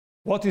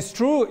 what is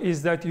true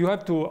is that you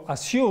have to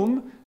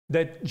assume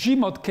that G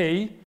mod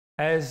K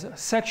has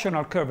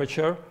sectional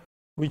curvature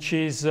which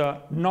is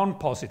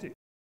non-positive.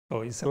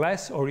 So it's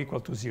less or equal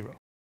to 0.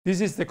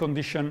 This is the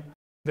condition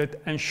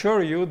that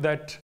ensure you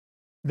that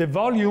the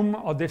volume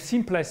of the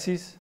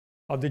simplexes,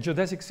 of the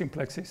geodesic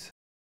simplexes,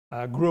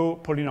 grow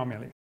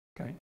polynomially.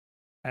 Okay?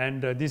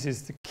 And this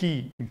is the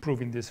key in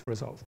proving this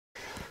result.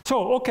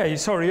 So, okay,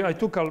 sorry, I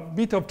took a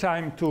bit of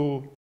time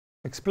to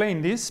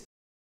explain this.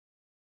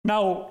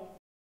 Now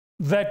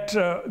that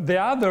the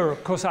other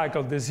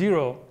cocycle, the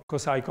zero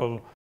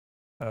cocycle,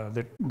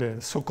 the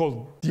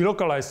so-called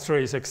delocalized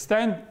trace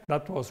extend,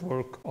 that was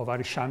work of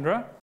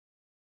Aix-Marseille.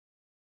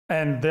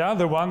 And the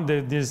other one,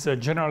 this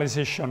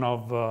generalization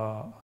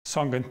of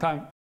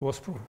Song-Tang, was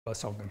proved by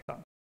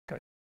Song-Tang. Okay.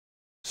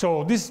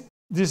 So this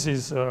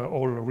is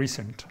all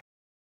recent.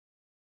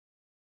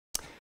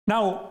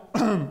 Now,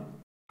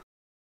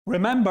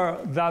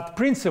 remember that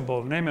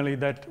principle, namely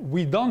that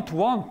we don't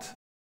want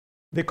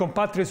the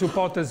compactly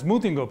supported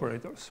smoothing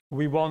operators.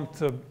 We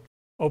want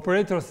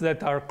operators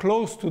that are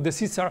close to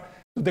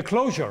the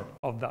closure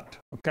of that.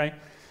 Okay.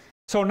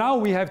 So now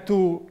we have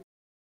to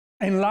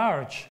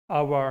enlarge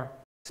our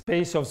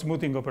space of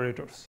smoothing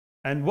operators.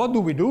 And what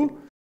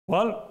do?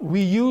 Well,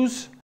 we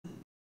use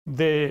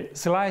the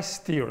slice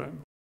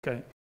theorem.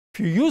 Okay.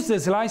 If you use the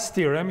slice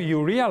theorem,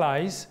 you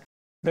realize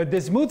that the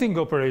smoothing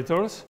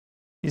operators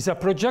is a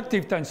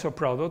projective tensor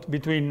product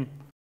between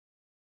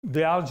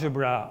the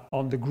algebra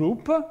on the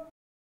group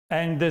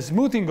and the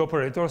smoothing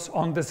operators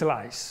on the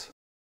slice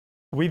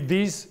with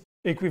these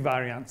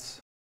equivariants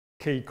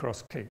K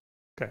cross K.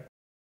 Okay.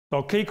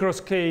 So K cross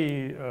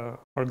K,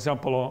 for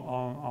example,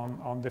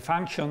 on the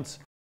functions,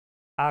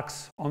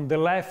 acts on the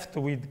left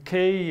with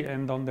K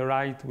and on the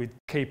right with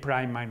K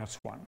prime minus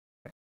 1.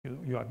 Okay.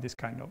 You have this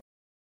kind of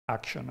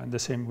action, and the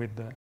same with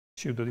the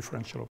pseudo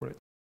differential operator.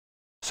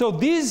 So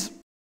these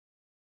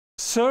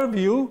serve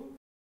you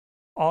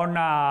on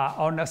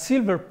a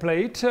silver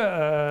plate,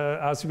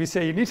 as we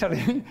say in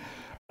Italy,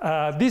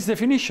 this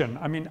definition.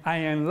 I mean, I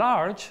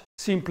enlarge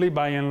simply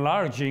by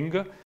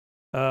enlarging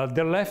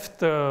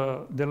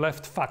the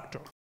left factor.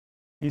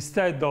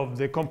 Instead of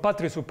the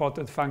compactly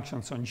supported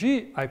functions on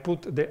G, I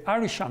put the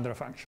Aix-Marseille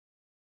function.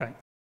 Okay.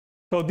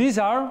 So these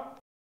are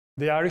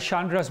the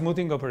Aix-Marseille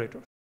smoothing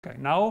operators. Okay.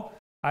 Now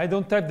I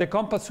don't have the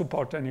compact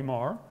support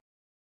anymore.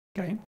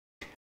 Okay.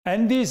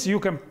 And this you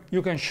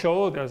can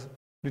show there's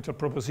little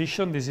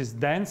proposition. This is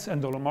dense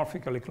and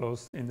holomorphically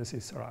closed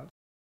indices are algebra.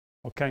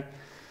 Okay.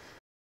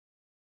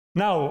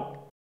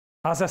 Now,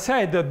 as I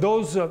said,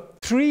 those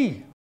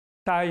three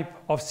type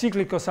of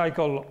cyclic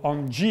cocycle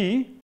on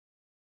G,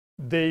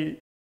 they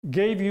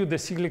gave you the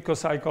cyclic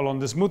cocycle on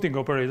the smoothing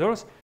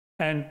operators,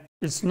 and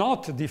it's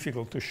not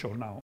difficult to show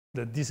now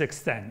that this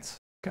extends,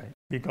 okay,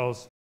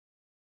 because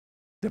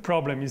the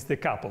problem is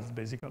decoupled,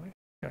 basically.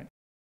 Okay.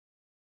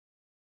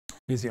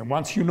 Easier.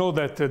 Once you know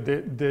that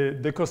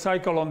the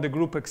cocycle on the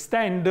group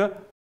extend,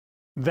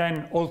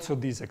 then also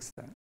this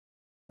extend.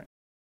 Okay.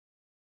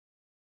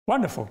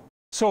 Wonderful.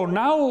 So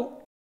now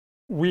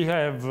we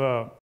have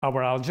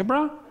our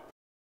algebra.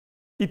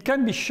 It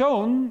can be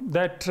shown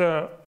that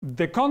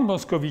the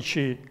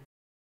Kohn-Moscovici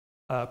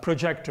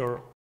projector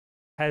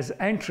has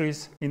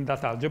entries in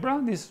that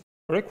algebra. This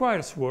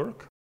requires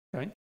work.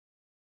 Okay?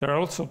 There are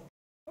also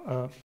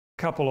a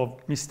couple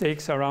of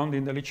mistakes around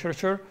in the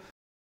literature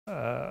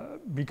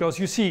because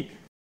you see,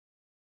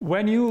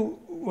 when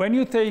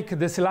you take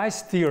the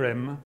slice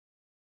theorem,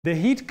 the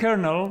heat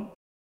kernel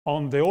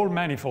on the whole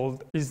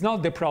manifold is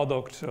not the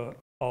product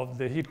of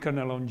the heat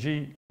kernel on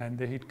G and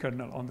the heat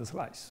kernel on the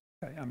slice.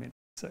 Okay? I mean,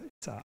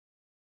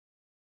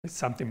 it's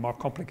something more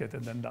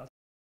complicated than that.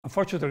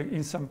 Unfortunately,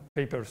 in some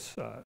papers,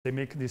 they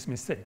make this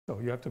mistake, so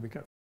you have to be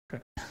careful.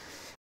 Okay.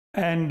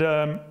 And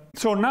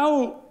so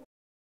now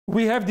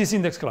we have this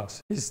index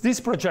class. It's this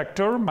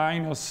projector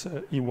minus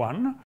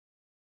E1.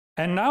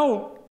 And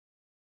now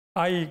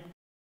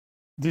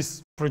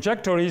this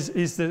projector is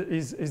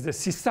the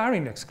C-star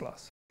index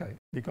class, okay,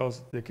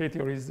 because the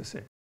Ktheory is the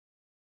same.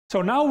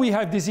 So now we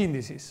have these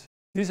indices.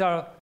 These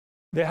are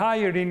the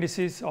higher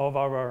indices of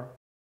our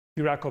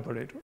Dirac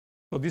operator.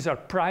 So these are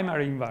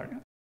primary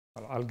invariants.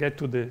 I'll get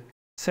to the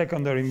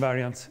secondary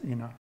invariants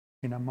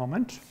in a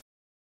moment.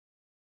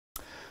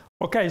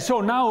 Okay,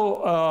 so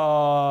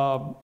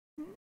now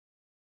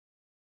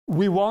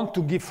we want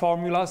to give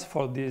formulas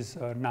for these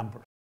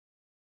numbers.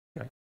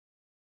 Okay.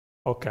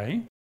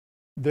 Okay,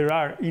 there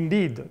are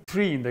indeed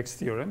three index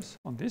theorems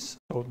on this.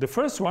 So the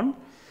first one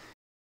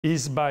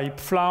is by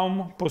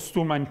Pflaum,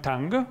 Posthuma, and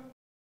Tang.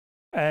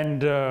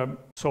 And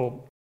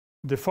so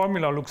the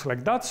formula looks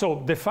like that.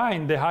 So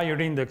define the higher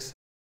index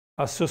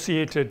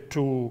associated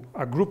to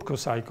a group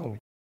cocycle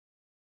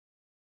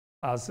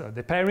as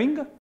the pairing.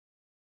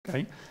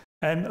 Okay.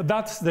 And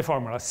that's the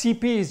formula.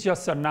 Cp is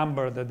just a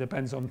number that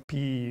depends on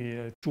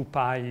p, 2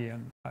 pi,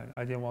 and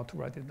I didn't want to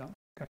write it down.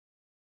 Okay.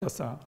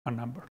 Just a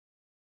number.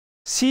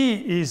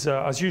 C is,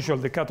 as usual,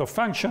 the cutoff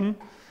function.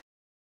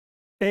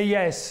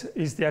 As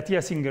is the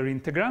Atiyah-Singer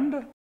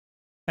integrand.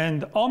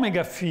 And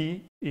omega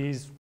phi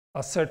is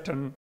a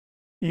certain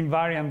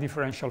invariant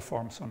differential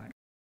forms on X,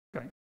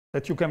 okay,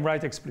 that you can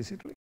write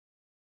explicitly.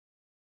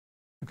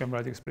 You can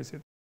write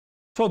explicitly.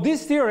 So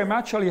this theorem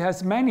actually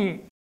has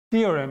many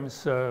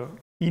theorems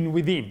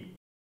within.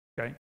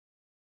 Okay?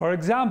 For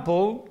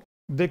example,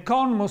 the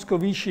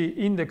Kohn-Moscovici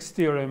index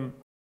theorem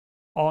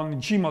on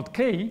G mod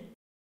K,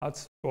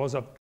 that was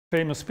a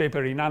famous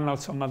paper in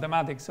Annals of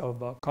Mathematics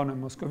of Kohn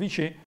and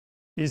Moscovici,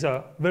 is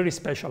a very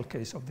special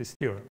case of this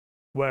theorem,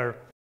 where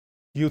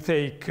you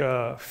take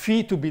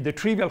phi to be the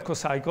trivial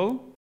cocycle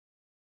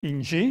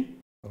in G,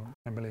 so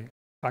namely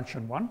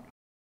function 1,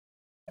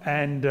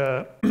 and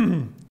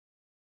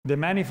the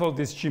manifold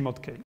is G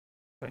mod K.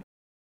 Okay.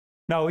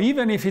 Now,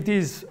 even if it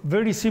is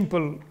very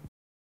simple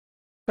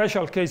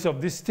special case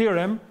of this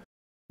theorem,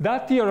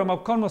 that theorem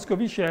of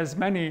Kohn-Moscovici has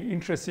many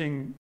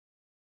interesting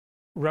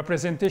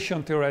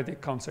representation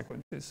theoretic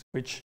consequences,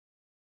 which,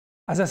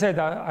 as I said,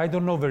 I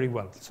don't know very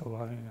well.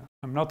 So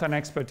I'm not an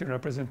expert in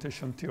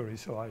representation theory,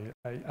 so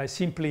I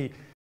simply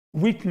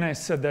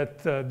witness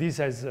that this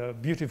has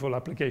beautiful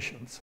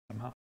applications.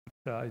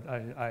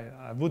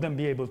 I wouldn't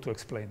be able to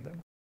explain them.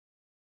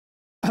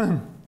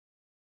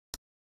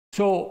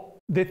 So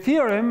the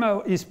theorem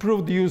is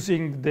proved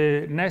using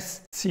the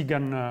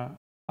Nest-Sigan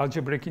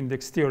algebraic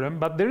index theorem,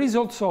 but there is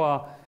also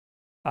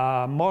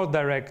a more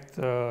direct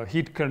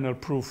heat kernel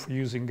proof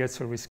using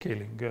Hessel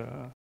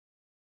rescaling.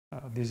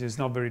 This is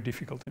not very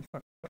difficult, in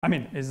fact. I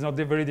mean, it's not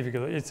very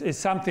difficult. It's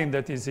something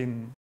that is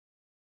in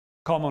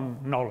common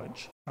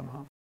knowledge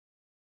somehow.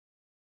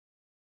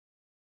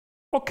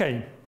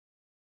 Okay.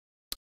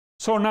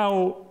 So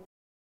now,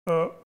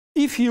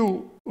 if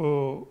you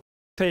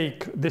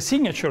take the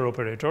signature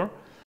operator,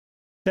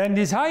 then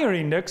this higher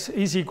index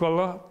is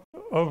equal,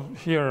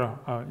 here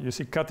you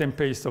see cut and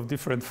paste of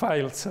different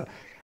files.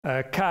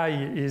 Chi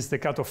is the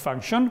cutoff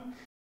function.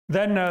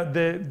 Then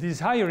this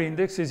higher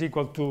index is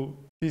equal to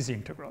this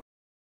integral.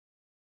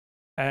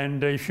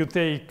 And if you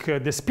take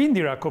the spin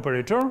Dirac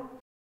operator,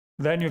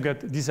 then you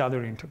get this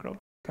other integral.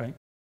 Okay?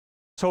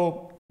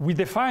 So we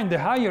define the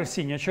higher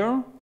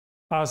signature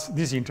as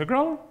this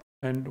integral,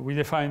 and we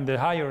define the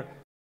higher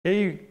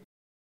A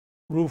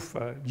roof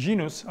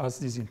genus as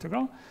this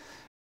integral.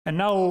 And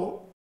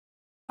now,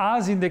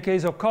 as in the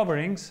case of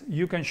coverings,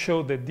 you can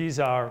show that these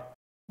are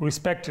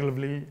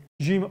respectively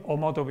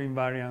G-Homotop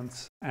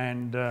invariants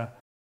and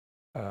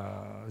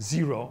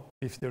 0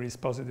 if there is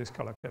positive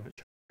scalar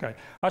curvature. Okay.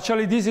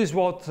 Actually, this is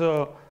what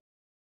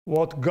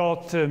what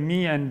got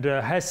me and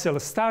Hessel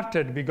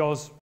started,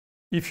 because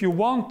if you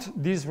want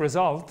this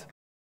result,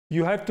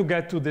 you have to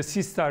get to the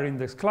C-star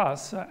index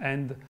class,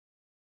 and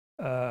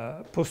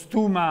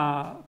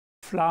Posthuma,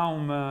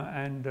 Pflaum,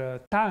 and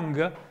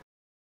Tang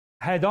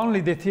had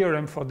only the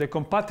theorem for the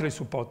compactly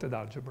supported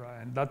algebra,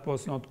 and that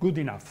was not good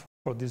enough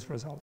for this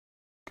result.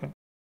 Okay.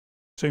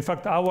 So in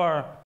fact,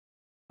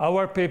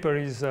 our paper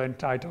is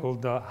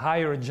entitled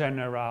Higher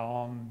Genera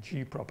on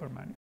G proper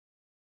manifolds.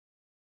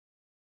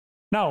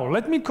 Now,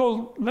 let me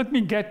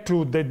get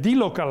to the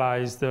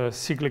delocalized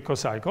cyclic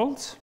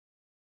cocycles.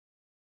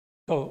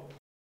 So,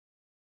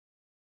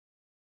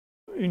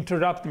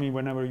 interrupt me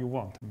whenever you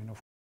want. I mean,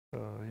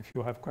 if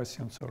you have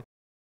questions.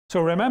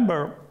 So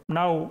remember,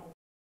 now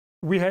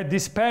we had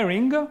this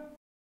pairing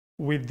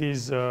with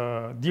these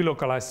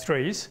delocalized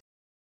trace,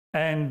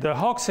 and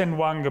Hawks and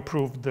Wang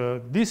proved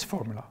this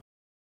formula.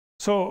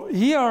 So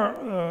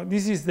here,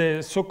 this is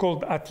the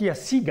so-called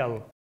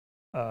Atiyah-Patodi-Singer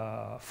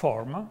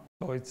form.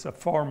 So it's a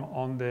form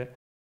on the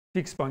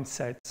fixed point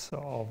sets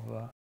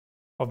of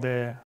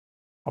the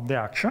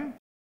action,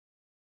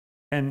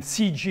 and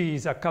CG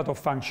is a cutoff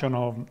function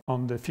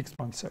on the fixed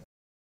point set.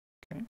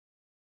 Okay.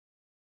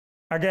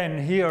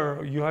 Again,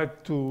 here you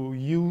have to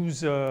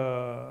use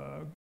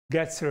Getzler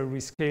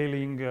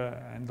rescaling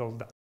and all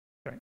that.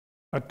 Okay.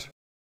 But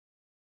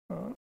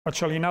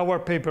actually, in our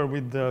paper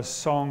with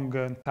Song,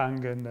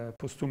 Tang, and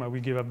Posthuma, we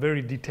give a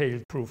very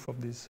detailed proof of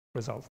this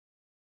result.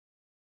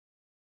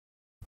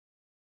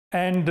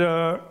 And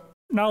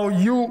now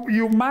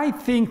you might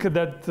think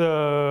that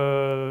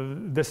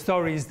the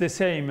story is the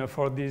same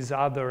for this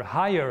other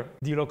higher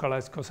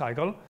delocalized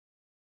cocycle.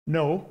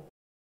 No,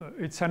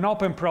 it's an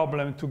open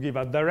problem to give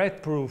a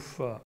direct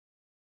proof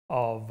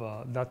of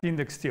that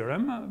index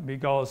theorem,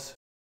 because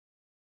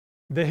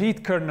the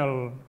heat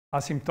kernel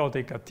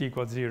asymptotic at t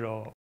equals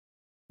 0,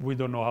 we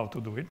don't know how to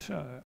do it.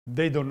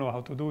 They don't know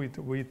how to do it.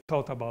 We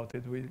thought about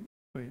it.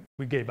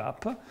 We gave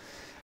up.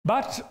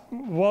 But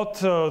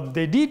what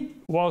they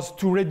did was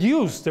to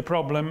reduce the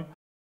problem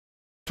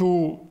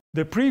to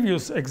the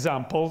previous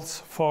examples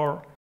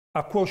for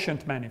a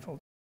quotient manifold.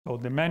 So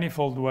the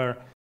manifold where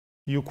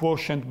you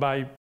quotient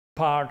by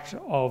part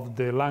of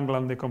the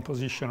Langlands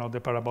decomposition of the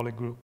parabolic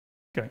group.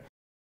 Okay.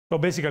 So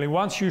basically,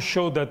 once you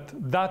show that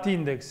that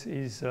index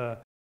is the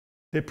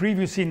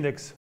previous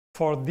index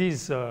for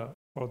this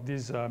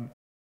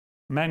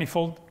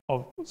manifold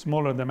of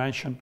smaller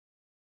dimension,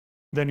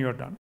 then you're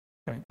done.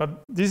 Okay.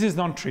 But this is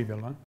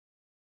non-trivial. Huh?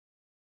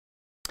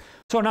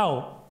 So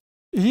now,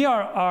 here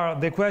are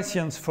the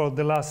questions for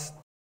the last,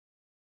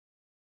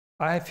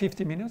 I have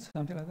 50 minutes,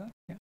 something like that.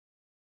 Yeah.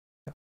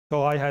 Yeah.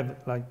 So I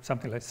have like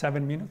something like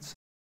 7 minutes,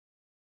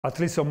 at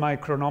least on my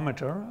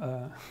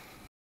chronometer.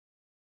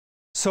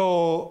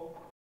 So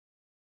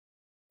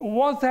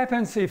what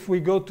happens if we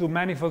go to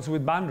manifolds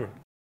with boundary?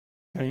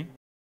 Okay.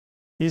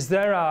 Is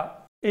there a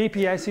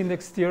APS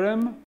index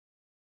theorem?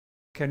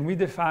 Can we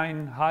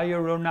define higher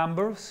row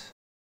numbers?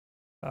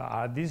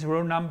 Are these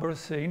row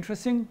numbers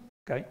interesting?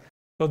 Okay.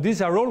 So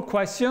these are all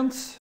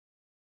questions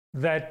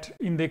that,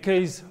 in the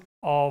case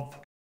of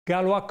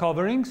Galois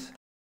coverings,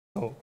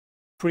 so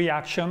free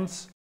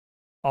actions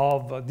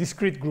of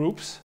discrete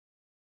groups,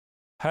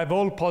 have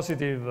all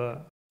positive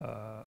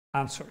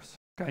answers.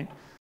 Okay.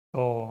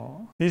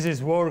 So this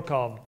is work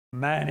of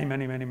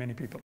many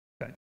people.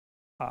 Okay.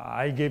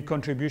 I gave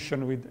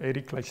contribution with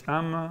Eric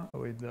Leichnam,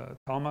 with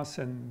Thomas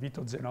and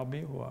Vito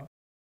Zenobi, who are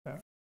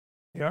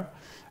here.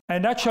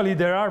 And actually,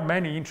 there are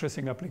many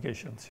interesting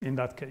applications in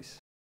that case,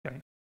 okay,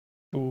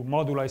 to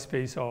moduli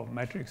space of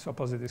metrics of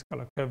positive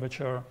scalar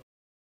curvature,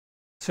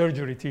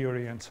 surgery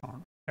theory, and so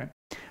on. Okay.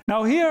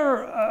 Now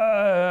here,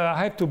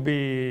 I have to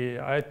be,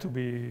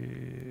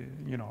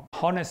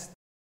 honest.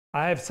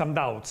 I have some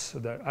doubts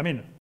there. I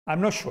mean, I'm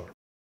not sure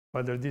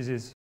whether this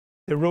is,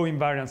 the row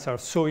invariants are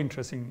so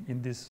interesting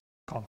in this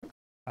context.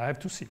 I have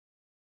to see.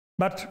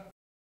 But,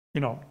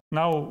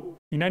 now,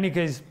 in any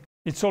case,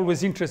 it's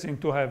always interesting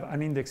to have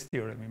an index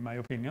theorem, in my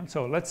opinion.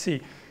 So let's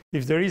see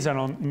if there is an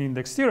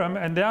index theorem.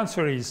 And the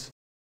answer is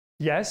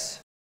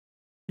yes.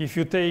 If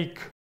you take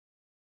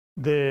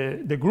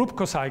the group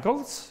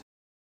cocycles,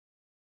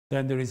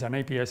 then there is an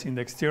APS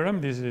index theorem.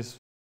 This is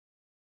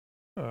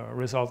a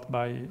result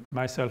by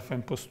myself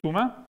and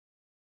Posthuma.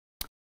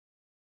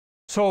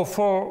 So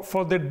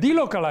for the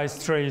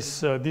delocalized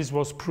trace, this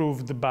was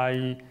proved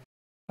by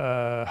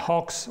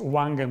Hawks,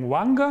 Wang, and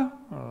Wang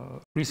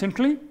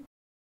recently.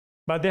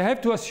 But they have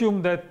to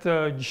assume that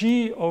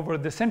G over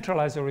the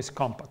centralizer is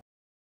compact.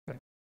 Okay.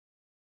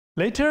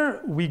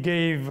 Later, we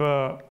gave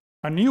a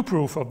new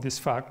proof of this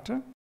fact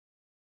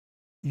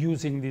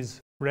using these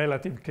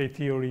relative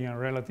Ktheory and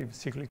relative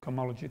cyclic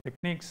homology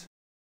techniques.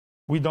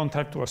 We don't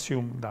have to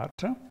assume that.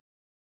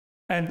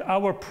 And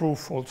our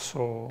proof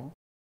also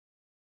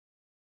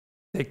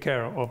take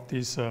care of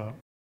these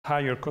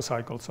higher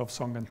cocycles of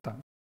Song and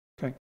Tang.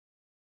 Okay.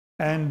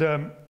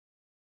 And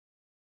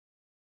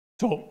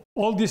so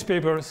all these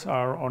papers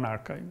are on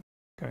arXiv,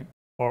 okay,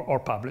 or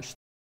published.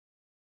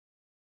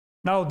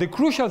 Now, the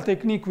crucial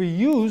technique we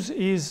use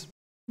is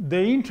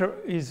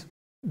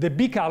the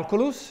B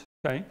calculus,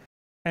 okay,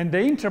 and the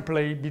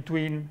interplay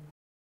between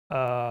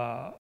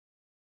the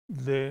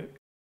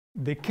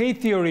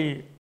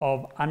K-theory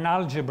of an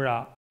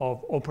algebra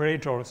of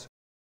operators,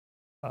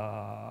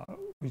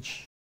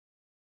 which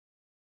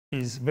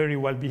is very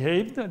well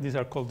behaved. These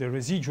are called the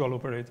residual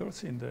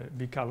operators in the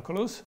B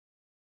calculus,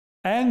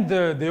 and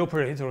the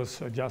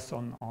operators just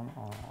on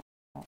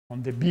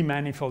the B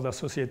manifold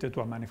associated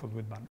to a manifold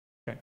with boundary.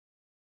 Okay.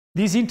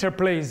 This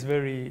interplay is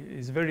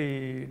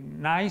very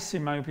nice,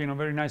 in my opinion, a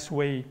very nice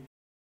way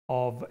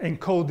of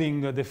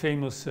encoding the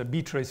famous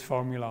B-trace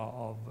formula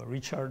of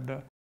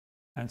Richard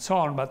and so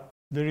on, but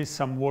there is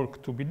some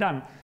work to be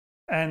done.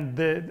 And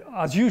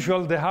as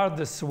usual, the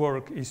hardest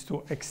work is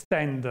to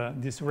extend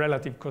these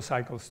relative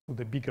cocycles to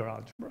the bigger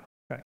algebra.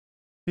 Okay.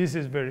 This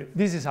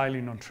is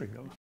highly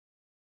non-trivial,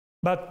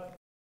 but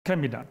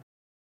can be done.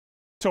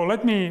 So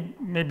let me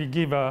maybe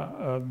give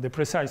the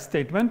precise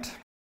statement.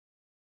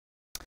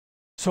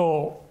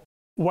 So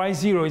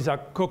Y0 is a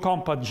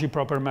cocompact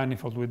G-proper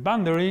manifold with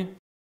boundary.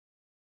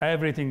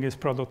 Everything is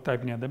product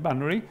type near the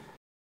boundary.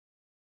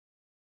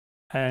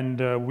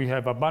 And we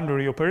have a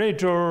boundary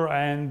operator,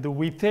 and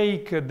we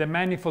take the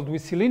manifold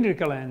with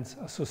cylindrical ends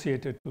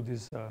associated to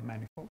this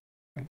manifold.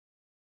 Okay.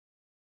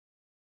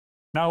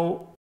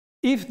 Now,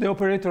 if the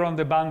operator on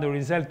the boundary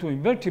is L2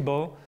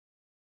 invertible,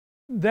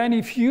 then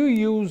if you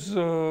use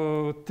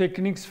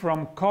techniques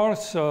from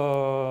coarse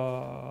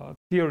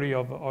theory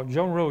of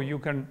John Rowe, you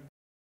can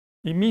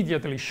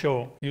immediately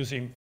show,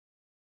 using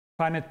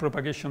finite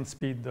propagation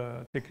speed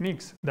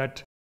techniques,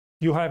 that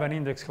you have an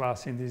index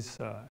class in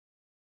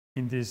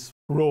this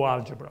row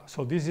algebra.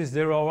 So this is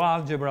the row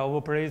algebra of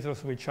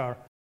operators which are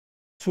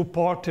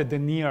supported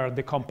near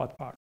the compact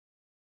part.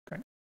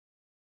 Okay.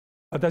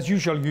 But as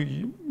usual,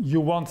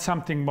 you want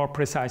something more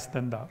precise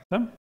than that.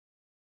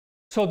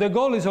 So the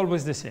goal is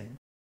always the same.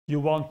 You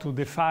want to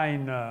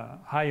define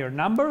higher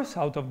numbers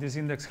out of this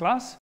index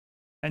class,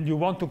 and you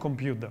want to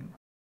compute them.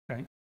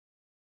 Okay.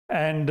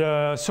 And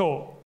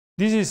so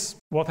this is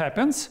what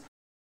happens.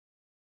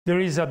 There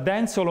is a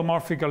dense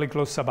holomorphically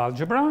closed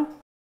subalgebra,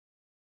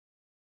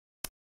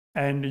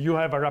 and you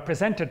have a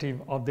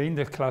representative of the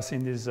index class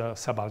in this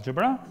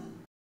subalgebra.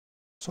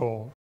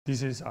 So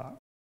this is a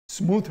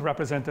smooth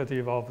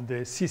representative of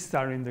the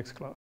C-star index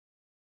class.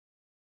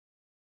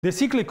 The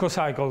cyclic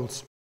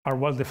cocycles are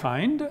well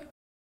defined,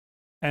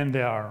 and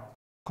they are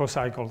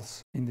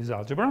cocycles in this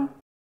algebra.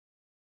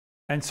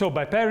 And so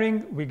by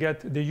pairing, we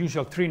get the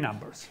usual three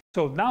numbers.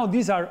 So now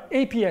these are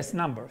APS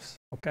numbers,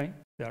 okay?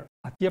 They are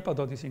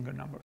Atiyah-Patodi-Singer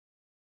numbers.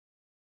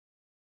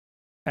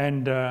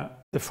 And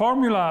the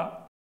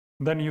formula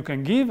then you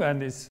can give,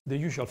 and it's the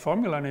usual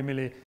formula,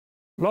 namely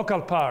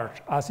local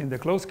part as in the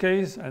closed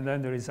case, and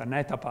then there is an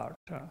eta part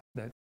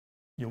that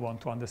you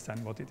want to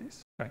understand what it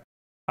is. Okay?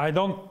 I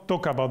don't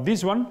talk about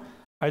this one.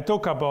 I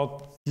talk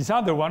about this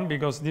other one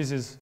because this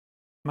is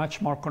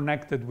much more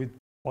connected with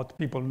what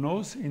people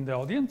knows in the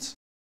audience.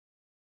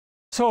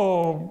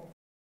 So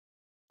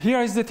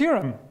here is the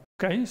theorem.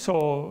 Okay,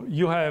 so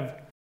you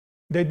have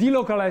the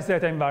delocalized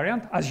data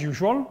invariant as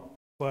usual,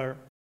 where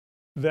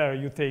there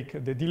you take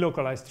the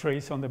delocalized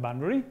trace on the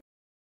boundary,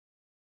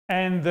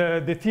 and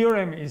the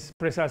theorem is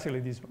precisely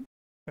this one.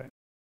 Okay.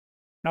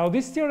 Now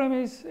this theorem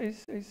is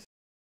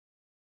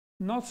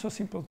not so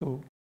simple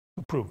to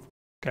prove.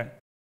 Okay,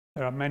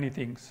 there are many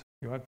things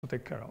you have to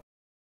take care of,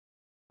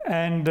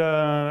 and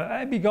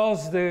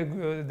because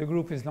the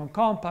group is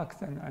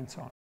non-compact and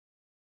so on.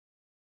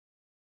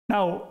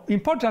 Now,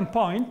 important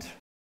point,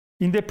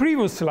 in the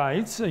previous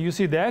slides, you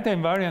see the eta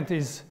invariant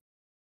is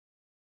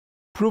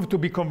proved to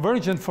be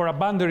convergent for a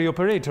boundary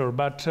operator,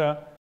 but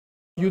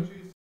you...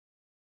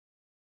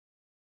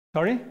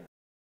 Sorry?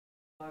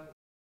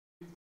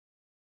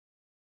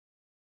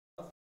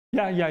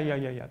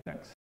 Yeah,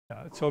 thanks.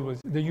 Yeah, it's always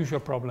the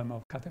usual problem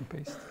of cut and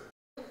paste.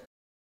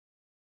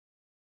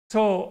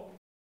 So,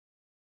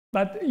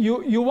 but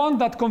you want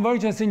that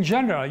convergence in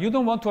general. You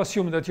don't want to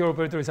assume that your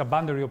operator is a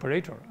boundary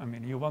operator. I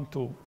mean, you want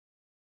to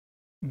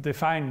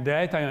define the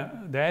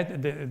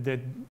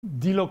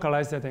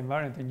delocalized data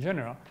invariant in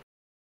general.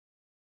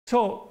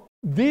 So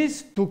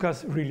this took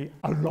us really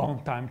a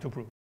long time to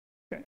prove.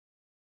 Okay?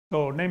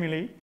 So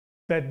namely,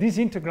 that these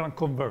integrals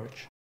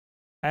converge.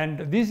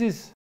 And this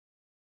is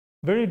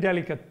a very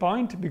delicate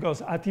point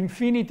because at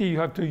infinity you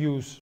have to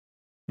use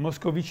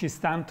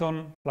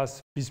Moscovici-Stanton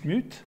plus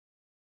bismuth,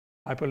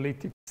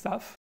 hyperlytic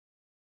stuff.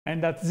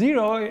 And at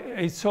zero,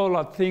 it's all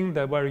a thing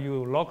that where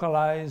you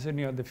localize and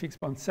you have the fixed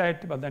point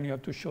set, but then you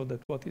have to show that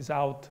what is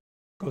out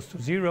goes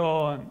to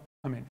zero. And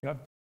I mean,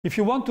 if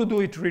you want to do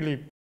it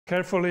really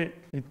carefully,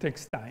 it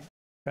takes time.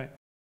 Okay?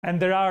 And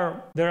there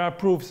are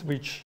proofs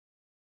which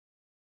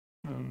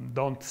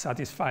don't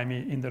satisfy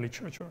me in the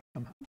literature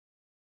somehow.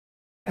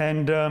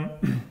 And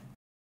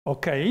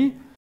okay,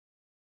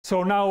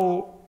 so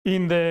now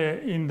in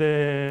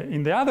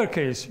the other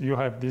case, you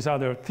have this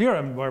other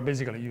theorem where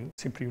basically you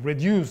simply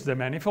reduce the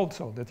manifold,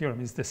 so the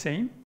theorem is the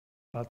same,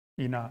 but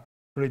in a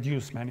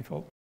reduced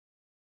manifold.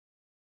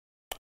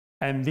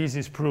 And this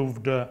is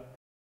proved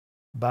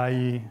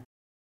by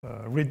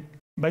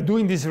by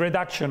doing this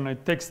reduction,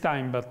 it takes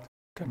time, but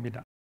can be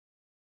done.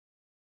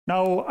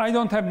 Now, I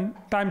don't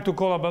have time to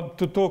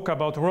talk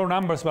about raw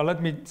numbers, but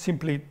let me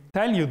simply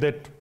tell you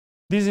that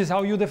this is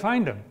how you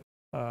define them.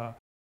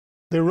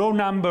 The raw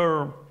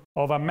number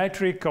of a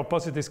metric of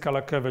positive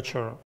scalar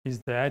curvature is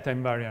the eta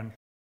invariant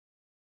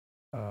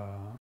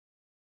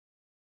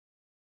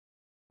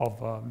of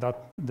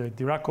the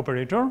Dirac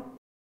operator.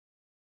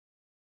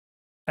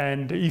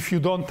 And if you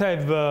don't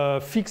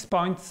have fixed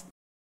points,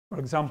 for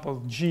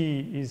example,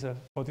 G is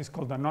what is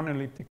called a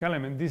non-elliptic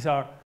element. These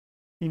are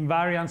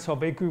invariants of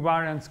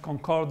equivariance,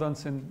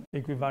 concordance, and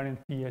equivariant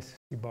PSC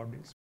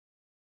bodies.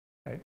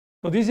 Okay?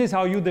 So this is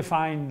how you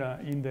define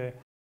in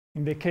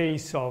the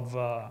case of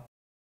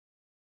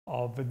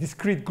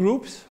discrete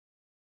groups,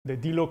 the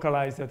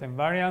delocalized eta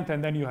invariant,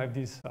 and then you have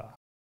this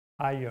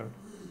higher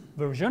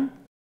version.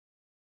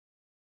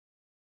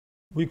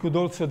 We could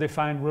also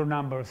define raw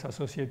numbers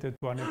associated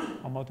to an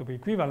homotopy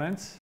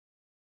equivalence.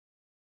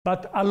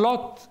 But a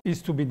lot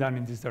is to be done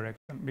in this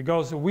direction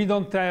because we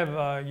don't have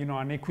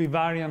an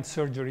equivariant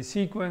surgery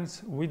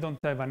sequence. We don't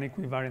have an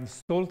equivariant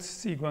Stolz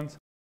sequence.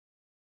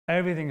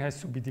 Everything has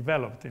to be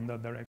developed in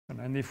that direction.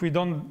 And if we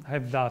don't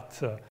have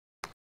that,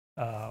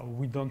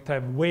 we don't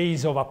have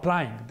ways of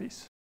applying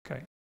this.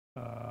 Okay?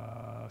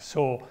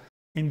 So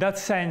in that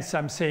sense,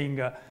 I'm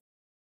saying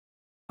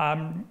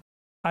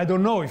I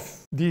don't know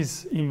if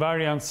these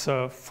invariants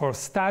for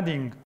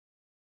studying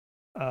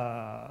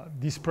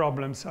these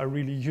problems are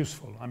really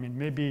useful. I mean,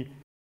 maybe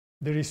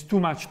there is too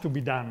much to be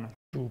done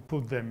to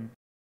put them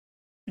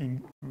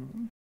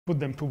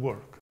to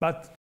work.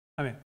 But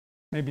I mean,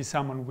 maybe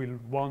someone will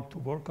want to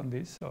work on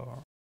this.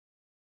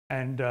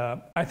 And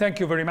I thank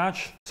you very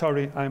much.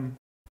 Sorry, I'm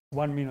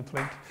 1 minute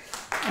late.